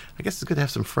performing. I guess it's good to have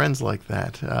some friends like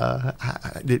that.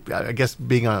 I guess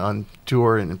being on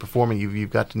tour and performing,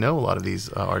 you've got to know a lot of these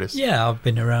artists. Yeah, I've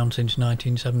been around since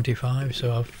 1975,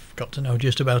 so I've got to know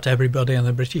just about everybody on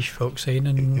the British folk scene,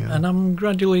 and I'm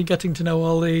gradually getting to know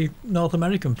all the North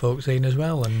American folk scene as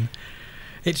well, and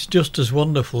it's just as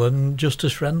wonderful and just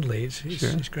as friendly.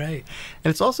 It's great.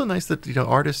 And it's also nice that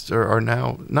artists are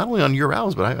now not only on your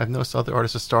albums, but I've noticed other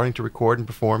artists are starting to record and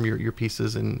perform your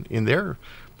pieces in their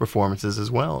performances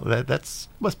as well. That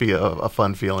must be a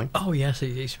fun feeling. Oh yes,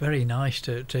 it's very nice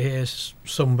to hear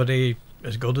somebody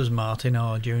as good as Martin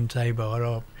or June Tabor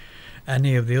or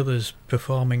any of the others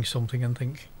performing something and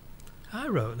think, I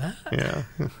wrote that. Yeah.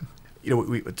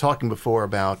 We were talking before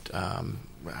about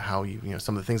how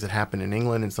some of the things that happen in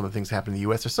England and some of the things that happen in the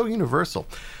U.S. are so universal.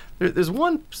 There's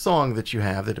one song that you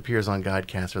have that appears on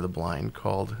Guidecast for the Blind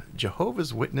called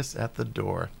Jehovah's Witness at the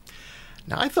Door.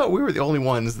 Now, I thought we were the only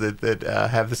ones that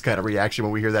have this kind of reaction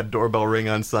when we hear that doorbell ring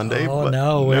on Sunday. Oh,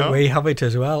 no, we have it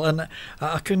as well. And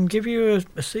I can give you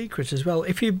a secret as well.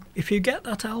 If you get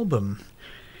that album,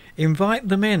 invite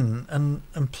them in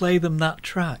and play them that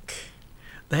track.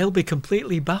 They'll be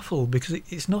completely baffled because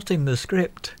it's not in the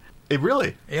script.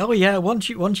 Really? Oh yeah. Once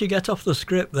you get off the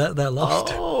script, they're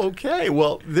lost. Oh, okay.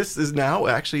 Well, this is now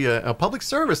actually a public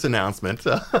service announcement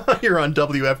here on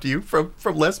WFDU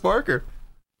from Les Barker.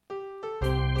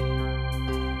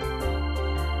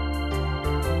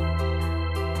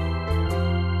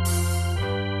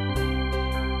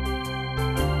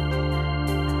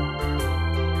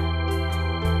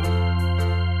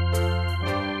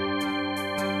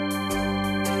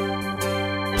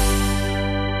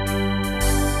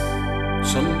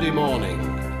 Sunday morning,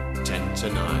 10 to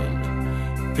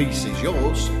 9. Peace is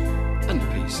yours and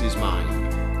peace is mine.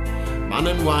 Man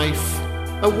and wife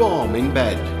are warm in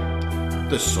bed.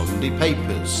 The Sunday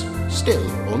papers still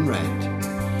unread.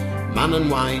 Man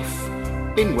and wife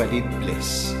in wedded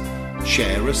bliss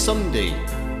share a Sunday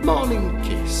morning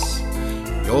kiss.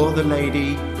 You're the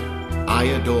lady I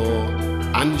adore,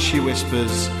 and she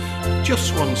whispers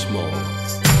just once more,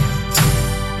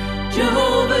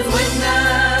 Jehovah's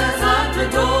Witness at the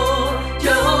door,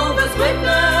 Jehovah's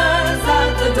Witness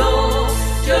at the door,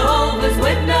 Jehovah's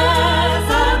Witness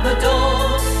at the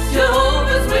door,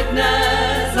 Jehovah's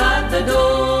Witness at the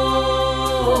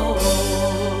door.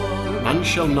 Man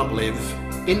shall not live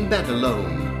in bed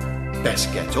alone.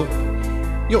 Best get up,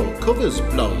 your cover's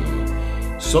blown.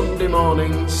 Sunday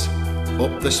mornings,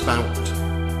 up the spout,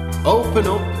 open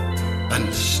up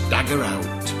and stagger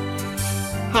out.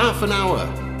 Half an hour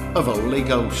of Holy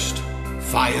Ghost,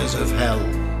 fires of hell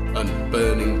and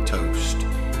burning toast.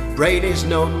 Brain is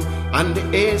numb and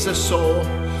ears are sore,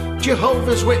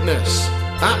 Jehovah's Witness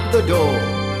at the door.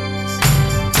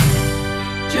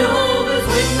 Jehovah's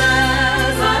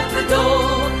Witness at the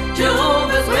door.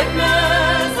 Jehovah's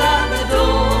Witness at the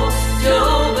door.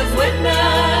 Jehovah's Witness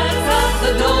at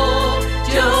the door.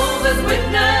 Jehovah's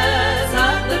Witness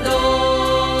at the door.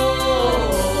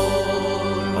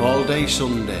 All day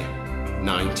Sunday,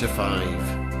 9 to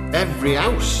 5. Every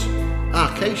house,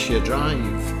 Acacia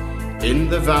Drive. In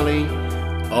the valley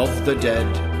of the dead.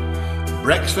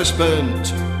 Breakfast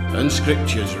burnt and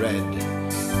scriptures read.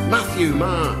 Matthew,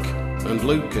 Mark and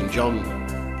Luke and John.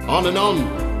 On and on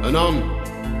and on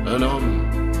and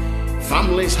on.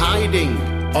 Families hiding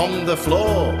on the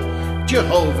floor.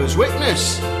 Jehovah's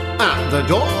Witness at the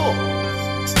door.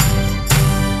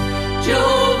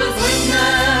 Jehovah's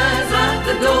Witness at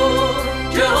the door.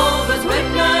 Jehovah's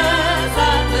Witness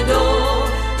at the door.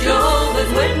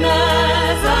 Jehovah's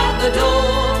Witness at the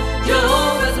door.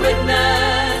 Jehovah's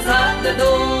Witness at the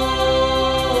door.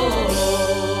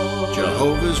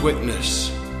 Jehovah's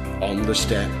Witness on the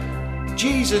step.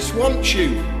 Jesus wants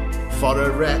you for a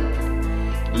rep.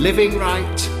 Living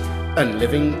right and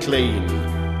living clean.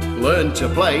 Learn to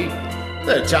play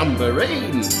the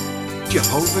tambourine.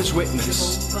 Jehovah's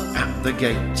Witness at the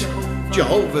gate.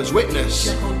 Jehovah's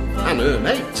Witness and her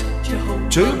mate.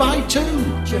 2 by 2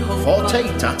 for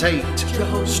tate at 8.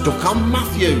 Stuck on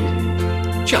Matthew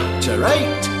chapter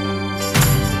 8.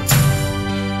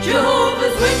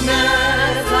 Jehovah's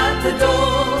Witness at the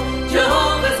door.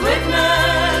 Jehovah's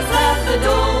Witness at the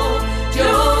door.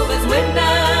 Jehovah's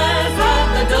Witness at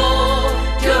the door.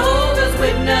 Jehovah's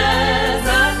Witness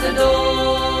at the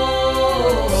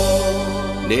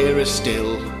door. Nearer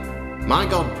still, my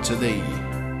God to thee.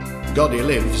 God he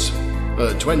lives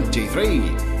at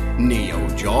 23.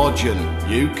 Neo-Georgian,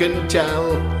 you can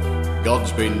tell.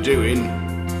 God's been doing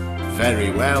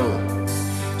very well.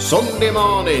 Sunday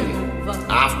morning,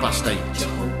 8:30.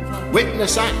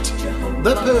 Witness at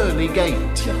the pearly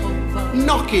gate.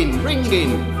 Knocking,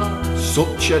 ringing,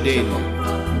 such a din.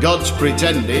 God's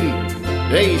pretending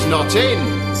he's not in.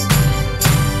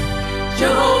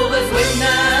 Jehovah's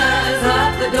Witness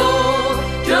at the door.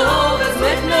 Jehovah's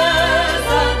Witness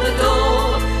at the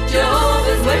door.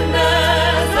 Jehovah's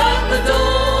Witness at the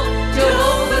door.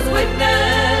 Jehovah's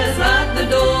Witness at the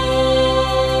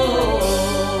door.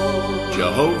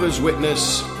 Jehovah's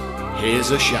Witness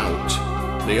hears a shout.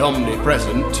 The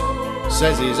omnipresent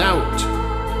says he's out.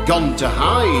 Gone to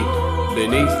hide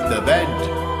beneath the bed.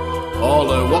 All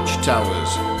her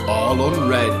watchtowers all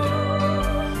unread.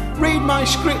 Read my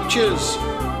scriptures,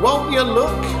 won't you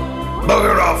look?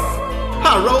 Bugger off,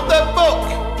 I wrote the book.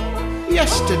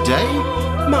 Yesterday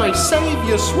my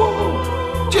Saviour swore.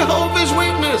 Jehovah's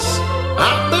Witness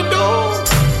at the door.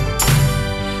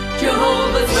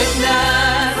 Jehovah's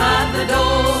Witness at the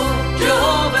door.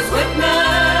 Jehovah's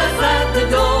Witness at the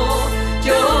door.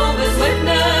 Jehovah's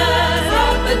Witness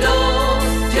at the door.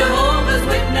 Jehovah's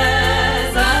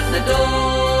Witness at the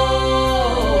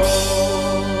door.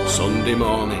 Sunday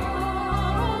morning,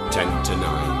 10 to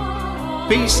 9.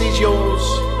 Peace is yours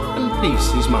and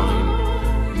peace is mine.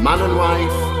 Man and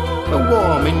wife are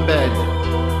warm in bed.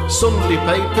 Sunday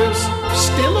papers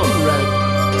still unread.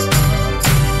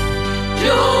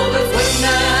 Jehovah's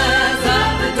Witness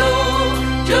at the door.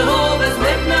 Jehovah's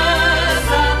Witness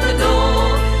at the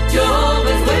door.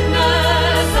 Jehovah's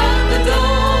Witness at the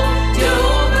door.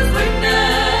 Jehovah's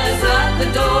Witness at the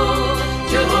door.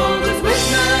 Jehovah's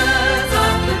Witness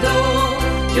at the door.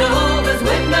 Jehovah's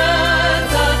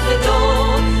Witness at the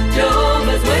door.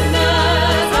 Jehovah's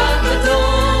Witness at the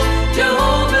door.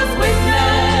 Jehovah's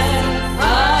Witness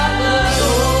at the door.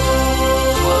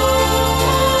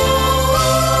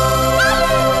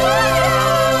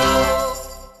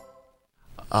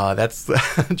 That's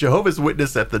Jehovah's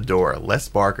Witness at the Door, Les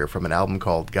Barker, from an album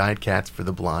called Guide Cats for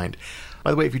the Blind.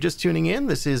 By the way, if you're just tuning in,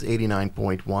 this is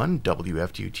 89.1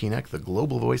 WFDU Teaneck, the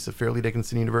global voice of Fairleigh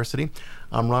Dickinson University.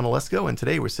 I'm Ron Olesko, and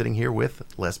today we're sitting here with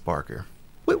Les Barker.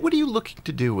 What are you looking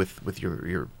to do with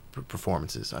your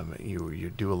performances? I mean, you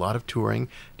do a lot of touring.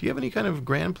 Do you have any kind of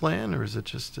grand plan, or is it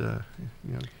just,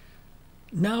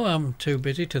 No, I'm too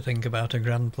busy to think about a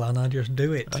grand plan. I just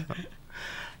do it.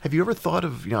 Have you ever thought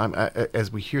of,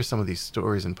 as we hear some of these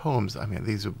stories and poems, I mean,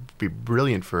 these would be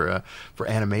brilliant for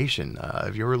animation.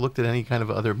 Have you ever looked at any kind of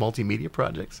other multimedia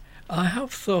projects? I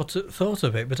have thought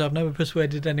of it, but I've never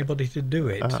persuaded anybody to do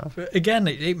it. But again,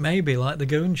 it may be like the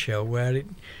Goon Show, where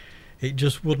it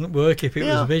just wouldn't work if it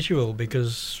was visual,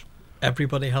 because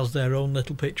everybody has their own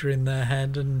little picture in their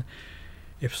head, and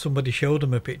if somebody showed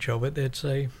them a picture of it, they'd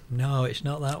say, no, it's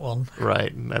not that one.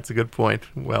 Right, that's a good point.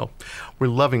 Well, we're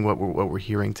loving what we're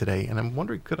hearing today, and I'm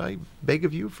wondering, could I beg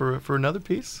of you for another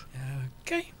piece?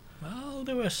 Okay. I'll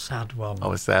do a sad one.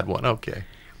 Oh, a sad one. Okay.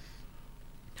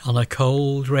 On a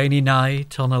cold, rainy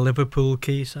night on a Liverpool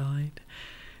quayside,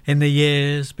 in the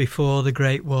years before the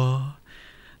Great War,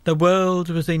 the world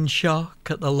was in shock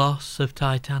at the loss of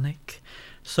Titanic.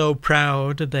 So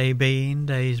proud had they been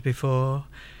days before.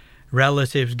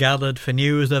 Relatives gathered for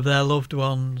news of their loved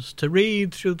ones, to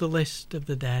read through the list of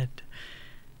the dead,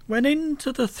 when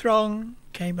into the throng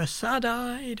came a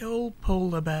sad-eyed old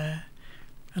polar bear,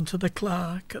 and to the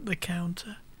clerk at the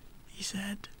counter he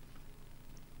said,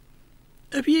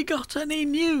 "Have you got any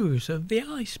news of the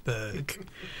iceberg?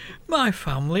 My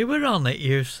family were on it,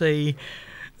 you see.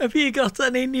 Have you got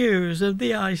any news of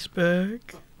the iceberg?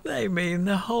 They mean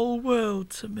the whole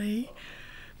world to me.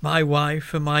 My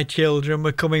wife and my children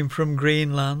were coming from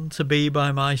Greenland to be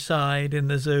by my side in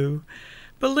the zoo.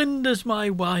 Belinda's my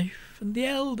wife, and the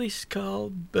eldest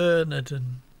called Bernard,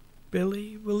 and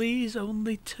Billy, well, he's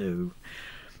only 2.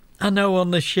 I know on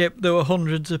the ship there were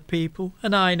hundreds of people,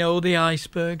 and I know the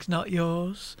iceberg's not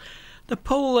yours." The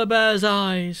polar bear's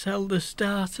eyes held the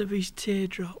start of his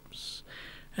teardrops,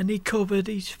 and he covered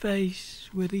his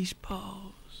face with his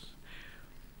paws.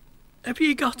 "Have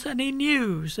you got any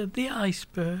news of the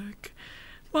iceberg?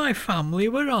 My family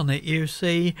were on it, you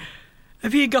see.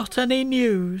 Have you got any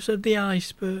news of the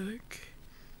iceberg?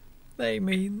 They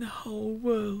mean the whole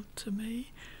world to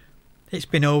me. It's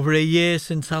been over a year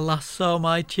since I last saw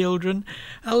my children.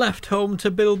 I left home to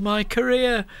build my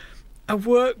career. I've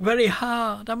worked very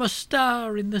hard. I'm a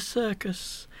star in the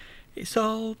circus. It's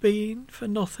all been for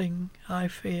nothing, I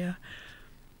fear.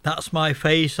 That's my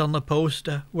face on the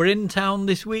poster. We're in town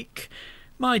this week.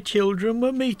 My children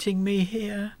were meeting me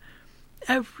here."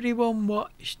 Everyone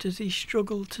watched as he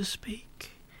struggled to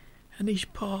speak, and his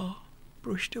paw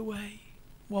brushed away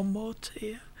one more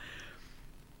tear.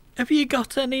 "Have you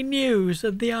got any news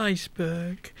of the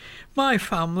iceberg? My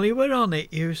family were on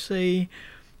it, you see.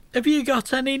 Have you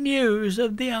got any news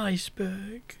of the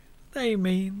iceberg? They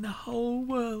mean the whole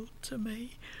world to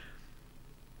me."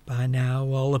 By now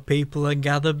all the people had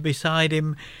gathered beside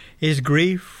him. His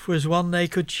grief was one they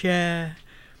could share.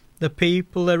 The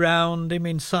people around him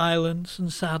in silence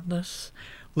and sadness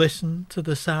listened to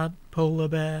the sad polar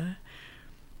bear.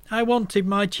 I wanted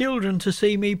my children to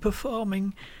see me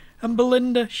performing, and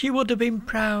Belinda, she would have been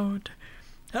proud.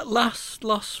 At last,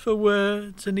 lost for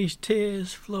words and his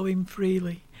tears flowing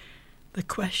freely, the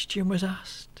question was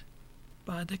asked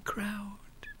by the crowd.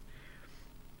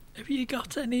 "Have you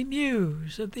got any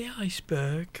news of the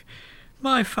iceberg?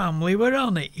 My family were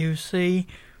on it, you see.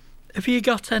 Have you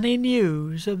got any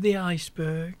news of the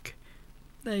iceberg?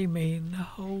 They mean the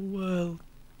whole world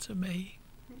to me."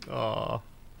 Oh,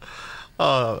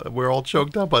 we're all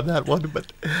choked up on that one,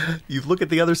 but you look at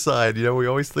the other side. You know, we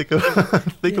always think of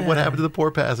of what happened to the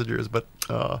poor passengers. But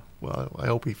well, I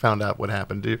hope he found out what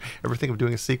happened. Do you ever think of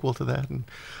doing a sequel to that?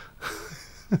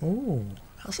 Oh,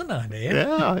 that's an idea.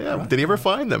 Yeah. Right. Did he ever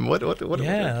find them? What?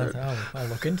 Yeah, I'll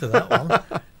look into that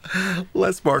one.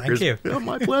 Les Barker's. Thank you. Oh,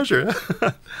 my pleasure.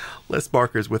 Les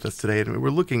Barker's with us today, and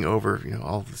we're looking over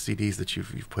all the CDs that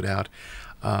you've put out.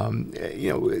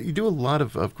 You do a lot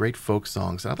of great folk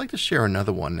songs, and I'd like to share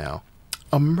another one now,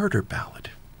 a murder ballad.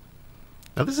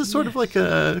 Now, this is sort of like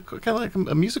a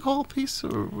music hall piece,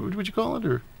 or what would you call it?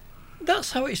 Or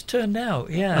that's how it's turned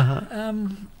out. Yeah,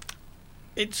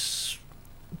 it's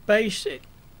basic.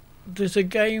 There's a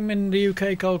game in the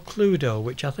UK called Cluedo,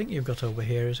 which I think you've got over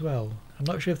here as well. I'm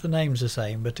not sure if the name's the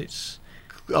same, but it's...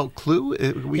 Oh, Clue?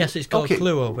 Yes, it's called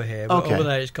Clue over here, but over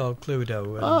there it's called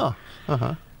Cluedo.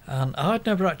 And I'd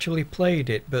never actually played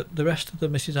it, but the rest of the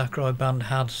Mrs. Ackroyd band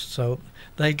had, so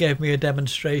they gave me a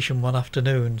demonstration one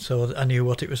afternoon, so I knew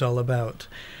what it was all about.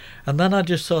 And then I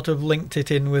just sort of linked it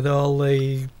in with all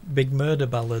the big murder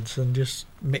ballads and just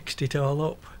mixed it all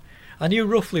up. I knew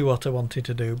roughly what I wanted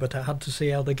to do, but I had to see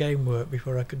how the game worked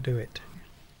before I could do it.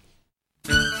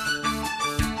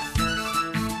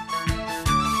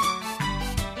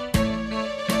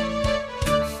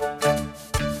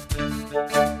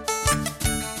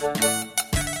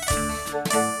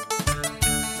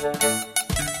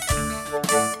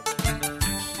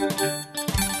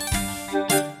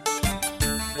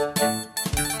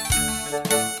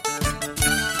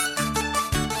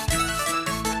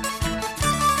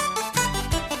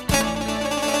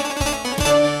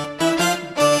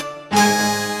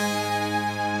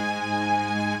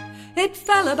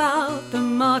 About the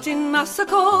Martin Mass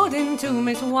according to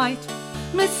Miss White.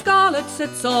 Miss Scarlet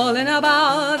sits all in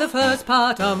about the first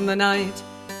part of the night,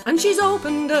 and she's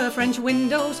opened her French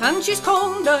windows and she's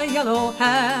combed her yellow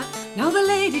hair. Now the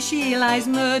lady she lies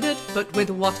murdered, but with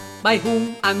what, by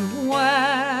whom and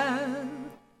where?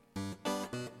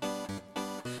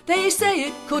 They say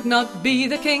it could not be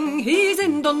the king, he's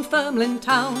in Dunfermline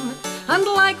town. And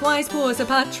likewise poor Sir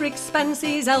Patrick Spence,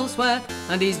 he's elsewhere,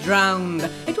 and he's drowned.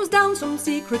 It was down some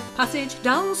secret passage,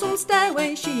 down some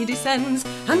stairway she descends,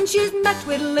 and she's met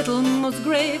with little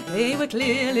Musgrave, they were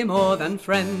clearly more than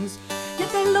friends.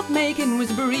 Yet their love-making was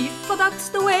brief, for that's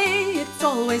the way it's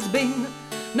always been.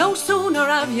 No sooner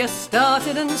have you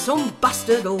started and some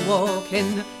bastard will walk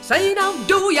in. Say, now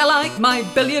do you like my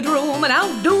billiard room, and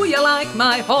how do you like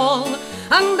my hall?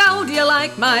 And how do you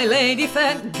like my lady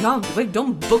fair? God, we've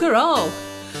done bugger all.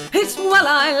 It's well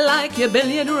I like your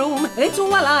billiard room, it's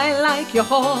well I like your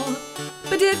hall.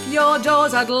 But if your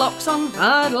doors had locks on,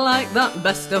 I'd like that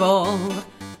best of all.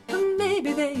 And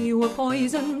maybe they were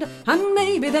poisoned, and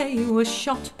maybe they were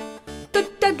shot. The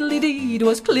deadly deed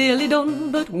was clearly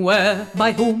done, but where,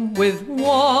 by whom, with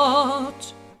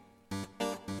what?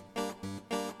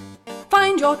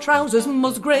 Find your trousers,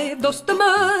 Musgrave, thus the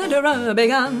murderer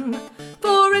began.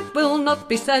 For it will not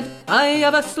be said, I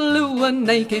ever slew a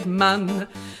naked man.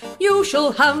 You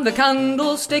shall have the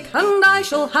candlestick, and I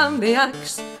shall have the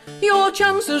axe. Your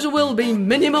chances will be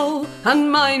minimal,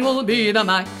 and mine will be the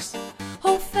max.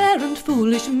 Oh, fair and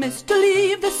foolish miss, to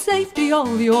leave the safety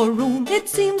of your room. It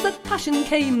seems that passion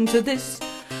came to this,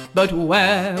 but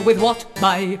where, with what,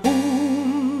 by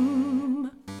whom?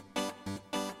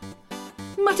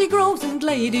 Matty Groves and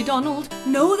Lady Donald,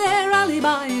 no, their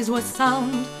alibis were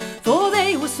sound, for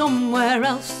they were somewhere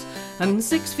else, and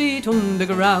 6 feet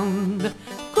underground.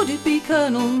 Could it be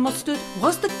Colonel Mustard?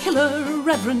 Was the killer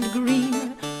Reverend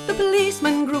Green? The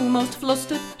policemen grew most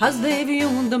flustered as they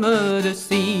viewed the murder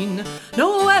scene.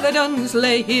 No evidence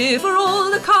lay here, for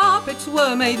all the carpets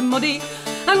were made muddy,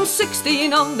 and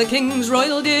 16 of the King's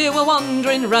royal deer were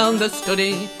wandering round the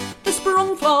study. The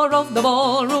sprung floor of the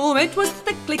ballroom, it was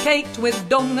thickly caked with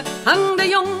dung, and a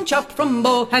young chap from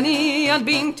Bohenny had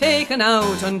been taken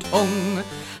out and hung.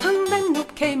 And then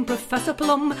up came Professor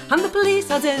Plum, and the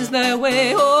police, as is their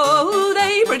way, oh,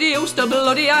 they produced a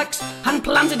bloody axe and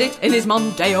planted it in his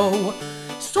Mondeo.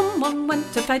 Someone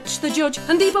went to fetch the judge,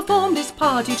 and he performed his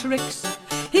party tricks.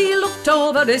 He looked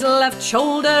over his left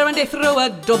shoulder, and he threw a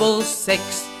double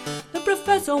 6. The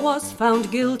professor was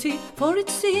found guilty, for it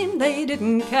seemed they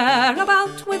didn't care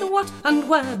about with what and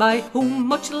where, by whom,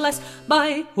 much less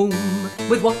by whom,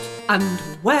 with what and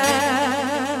where.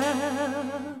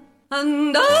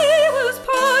 And I was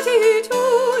party to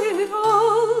it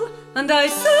all, and I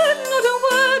said not a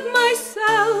word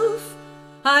myself.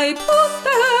 I put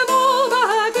them all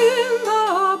back in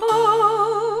the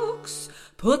box,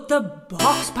 put the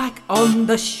box back on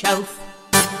the shelf.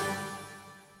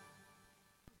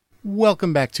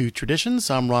 Welcome back to Traditions.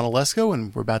 I'm Ron Olesko,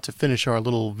 and we're about to finish our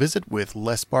little visit with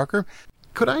Les Barker.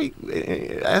 Could I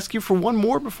ask you for one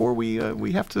more before we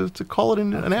have to call it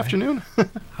an afternoon?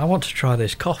 I want to try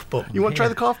this cough button. You want to try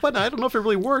the cough button? I don't know if it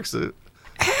really works.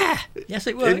 Yes,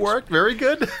 it works. It worked. Very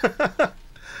good.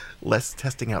 Les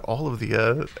testing out all of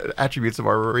the attributes of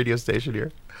our radio station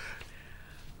here.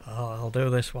 Oh, I'll do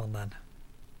this one then.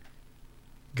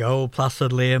 Go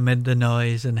placidly amid the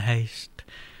noise and haste,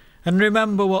 and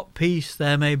remember what peace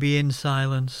there may be in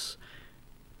silence.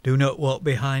 Do not walk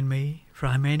behind me, for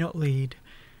I may not lead.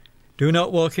 Do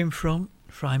not walk in front,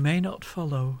 for I may not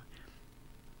follow.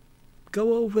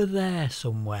 Go over there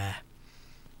somewhere.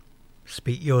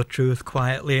 Speak your truth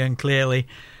quietly and clearly.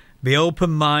 Be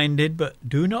open-minded, but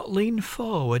do not lean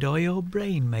forward, or your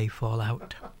brain may fall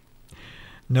out.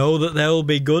 Know that there will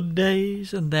be good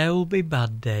days, and there will be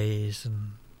bad days,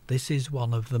 and this is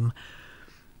one of them.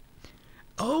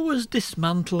 Always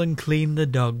dismantle and clean the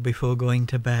dog before going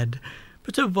to bed,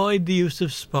 but avoid the use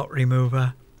of spot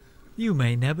remover. You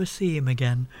may never see him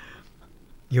again.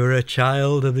 You're a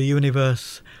child of the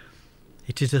universe.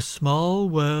 It is a small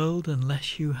world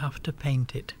unless you have to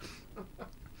paint it.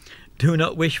 Do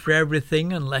not wish for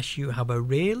everything unless you have a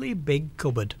really big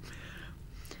cupboard.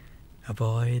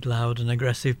 Avoid loud and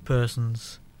aggressive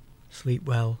persons. Sleep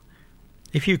well.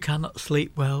 If you cannot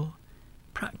sleep well,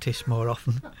 practice more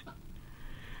often.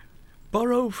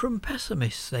 Borrow from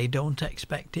pessimists, they don't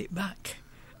expect it back.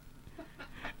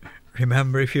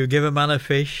 Remember, if you give a man a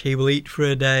fish, he will eat for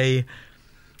a day.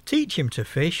 Teach him to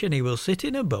fish, and he will sit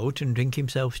in a boat and drink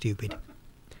himself stupid.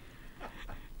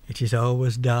 It is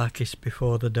always darkest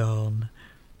before the dawn.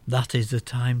 That is the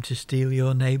time to steal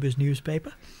your neighbour's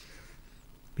newspaper.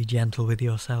 Be gentle with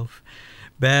yourself.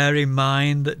 Bear in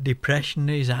mind that depression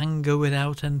is anger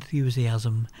without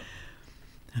enthusiasm,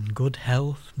 and good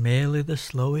health merely the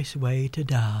slowest way to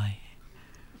die.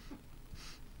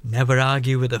 Never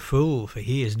argue with a fool, for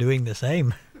he is doing the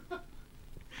same.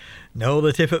 Know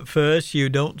that if at first you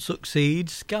don't succeed,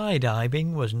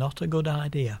 skydiving was not a good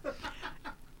idea.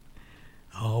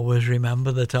 Always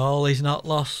remember that all is not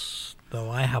lost, though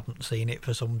I haven't seen it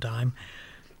for some time.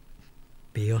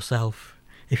 Be yourself.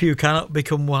 If you cannot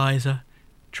become wiser,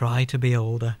 try to be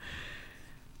older.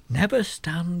 Never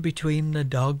stand between the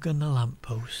dog and the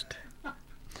lamppost.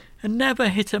 And never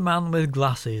hit a man with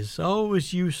glasses.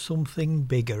 Always use something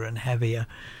bigger and heavier.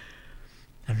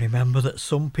 And remember that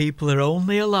some people are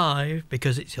only alive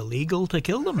because it's illegal to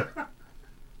kill them.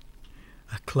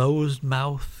 A closed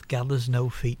mouth gathers no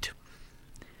feet.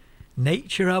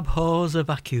 Nature abhors a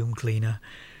vacuum cleaner.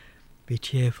 Be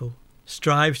cheerful.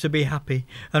 Strive to be happy.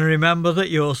 And remember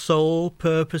that your sole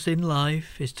purpose in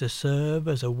life is to serve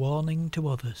as a warning to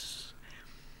others.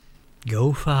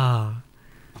 Go far.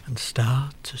 And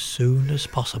start as soon as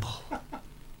possible.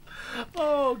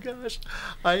 Oh gosh,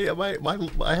 I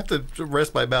have to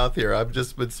rest my mouth here. I've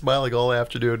just been smiling all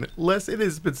afternoon. Les, it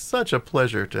has been such a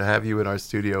pleasure to have you in our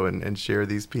studio and share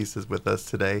these pieces with us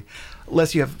today.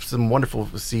 Les, you have some wonderful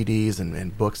CDs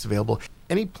and books available.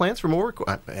 Any plans for more?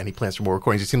 Any plans for more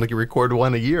recordings? You seem like you record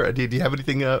one a year. Do you have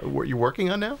anything you're working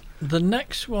on now? The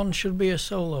next one should be a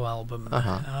solo album.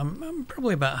 I'm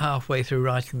probably about halfway through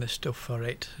writing the stuff for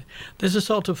it. There's a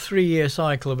sort of 3-year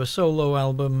cycle of a solo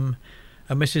album,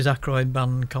 a Mrs. Ackroyd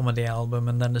Band comedy album,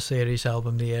 and then a series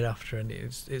album the year after, and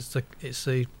it's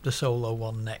the solo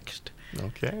one next.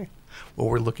 Okay. Well,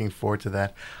 we're looking forward to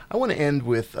that. I want to end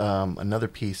with another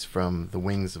piece from The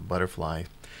Wings of Butterfly.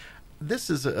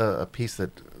 This is a piece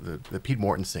that Pete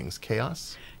Morton sings,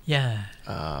 Chaos. Yeah.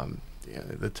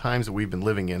 The times that we've been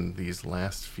living in these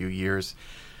last few years,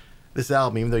 this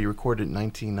album, even though you recorded it in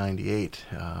 1998,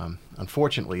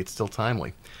 unfortunately, it's still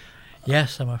timely.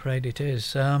 Yes, I'm afraid it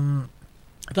is.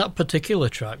 That particular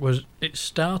track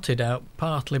started out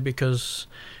partly because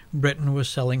Britain was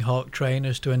selling Hawk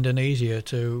trainers to Indonesia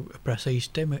to oppress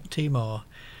East Timor.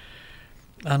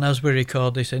 And as we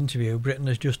record this interview, Britain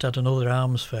has just had another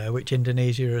arms fair, which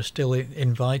Indonesia are still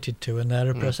invited to, and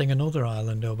they're oppressing another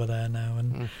island over there now.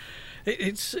 And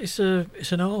it's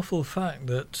an awful fact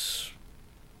that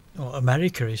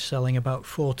America is selling about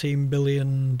 $14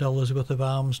 billion worth of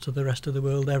arms to the rest of the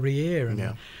world every year.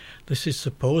 And this is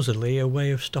supposedly a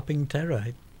way of stopping terror.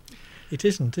 It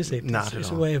isn't, is it? Not at all. It's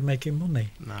a way of making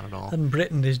money. Not at all. And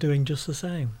Britain is doing just the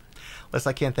same. Les,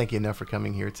 I can't thank you enough for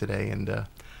coming here today, and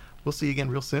we'll see you again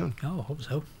real soon. Oh, I hope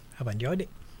so. I've enjoyed it.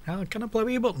 Can I play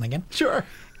with your button again? Sure.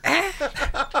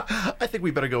 I think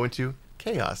we better go into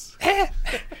chaos.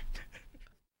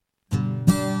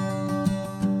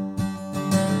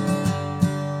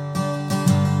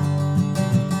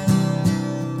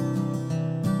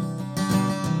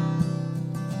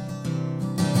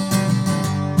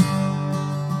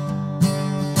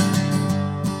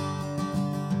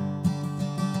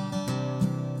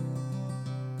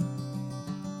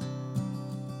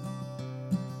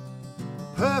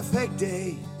 Perfect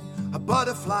day, a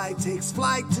butterfly takes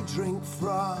flight to drink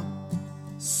from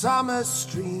summer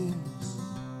streams.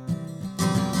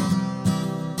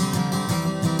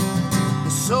 The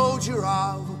soldier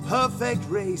of a perfect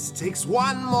race takes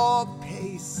one more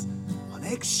pace on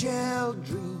eggshell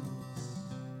dreams.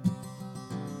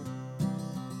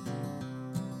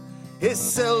 His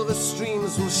silver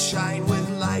streams will shine with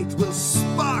light, will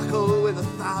sparkle with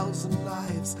 1,000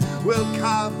 lives, will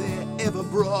carve their ever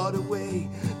broader way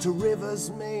to rivers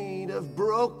made of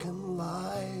broken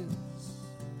lives.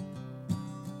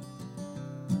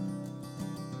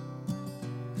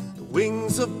 The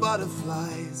wings of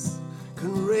butterflies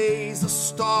can raise a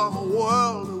storm a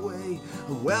world away,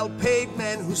 and well-paid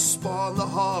men who spawn the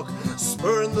hawk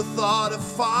spurn the thought of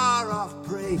far-off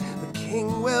prey. The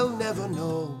king will never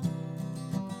know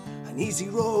an easy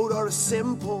road or a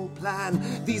simple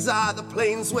plan. These are the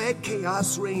plains where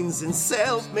chaos reigns in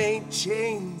self-made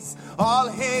chains. All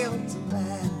hail to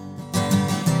man.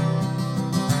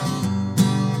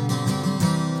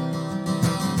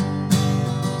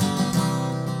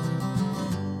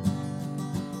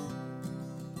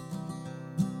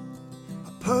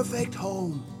 A perfect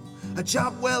home, a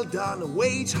job well done, a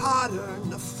wage hard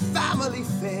earned, a family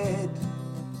fed.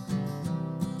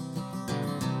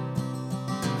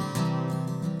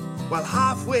 While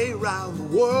halfway round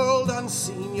the world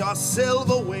unseen, your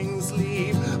silver wings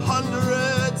leave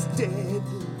hundreds dead.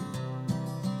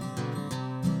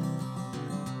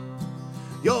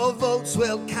 Your votes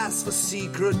will cast for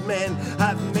secret men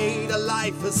have made a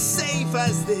life as safe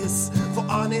as this, for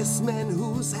honest men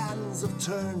whose hands have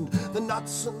turned the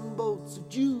nuts and bolts of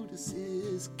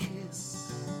Judas's kiss.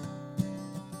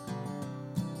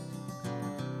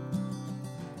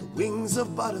 Wings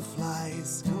of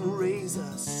butterflies can raise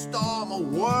a storm a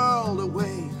world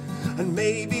away, and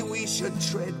maybe we should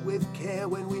tread with care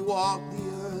when we walk the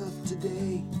earth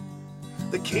today.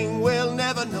 the king will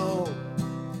never know.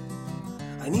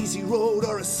 An easy road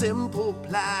or a simple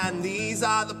plan, these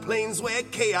are the plains where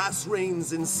chaos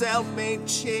reigns in self-made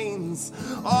chains.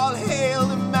 All hail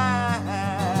the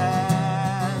man.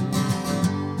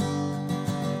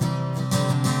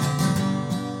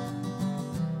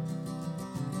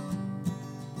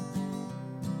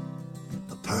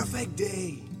 The perfect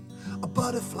day, a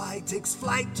butterfly takes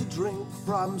flight to drink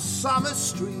from summer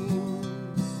streams.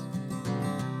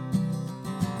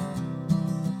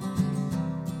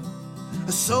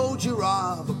 A soldier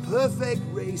of a perfect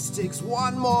race takes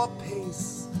one more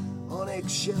pace on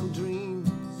eggshell dreams.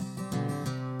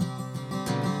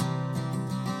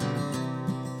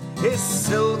 His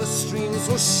silver streams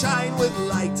will shine with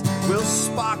light, will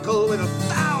sparkle with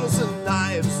 1,000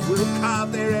 knives, will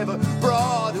carve their ever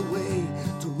broader way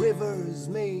to rivers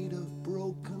made of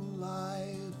broken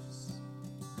lives.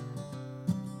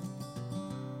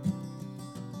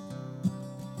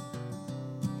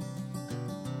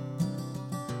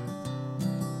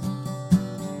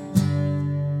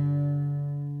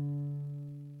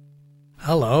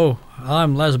 Hello,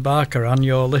 I'm Les Barker and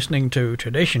you're listening to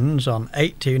Traditions on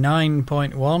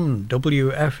 89.1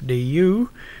 WFDU,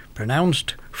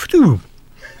 pronounced FDU.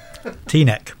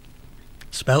 Teaneck,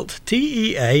 spelt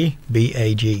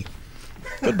Teabag.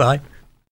 Goodbye.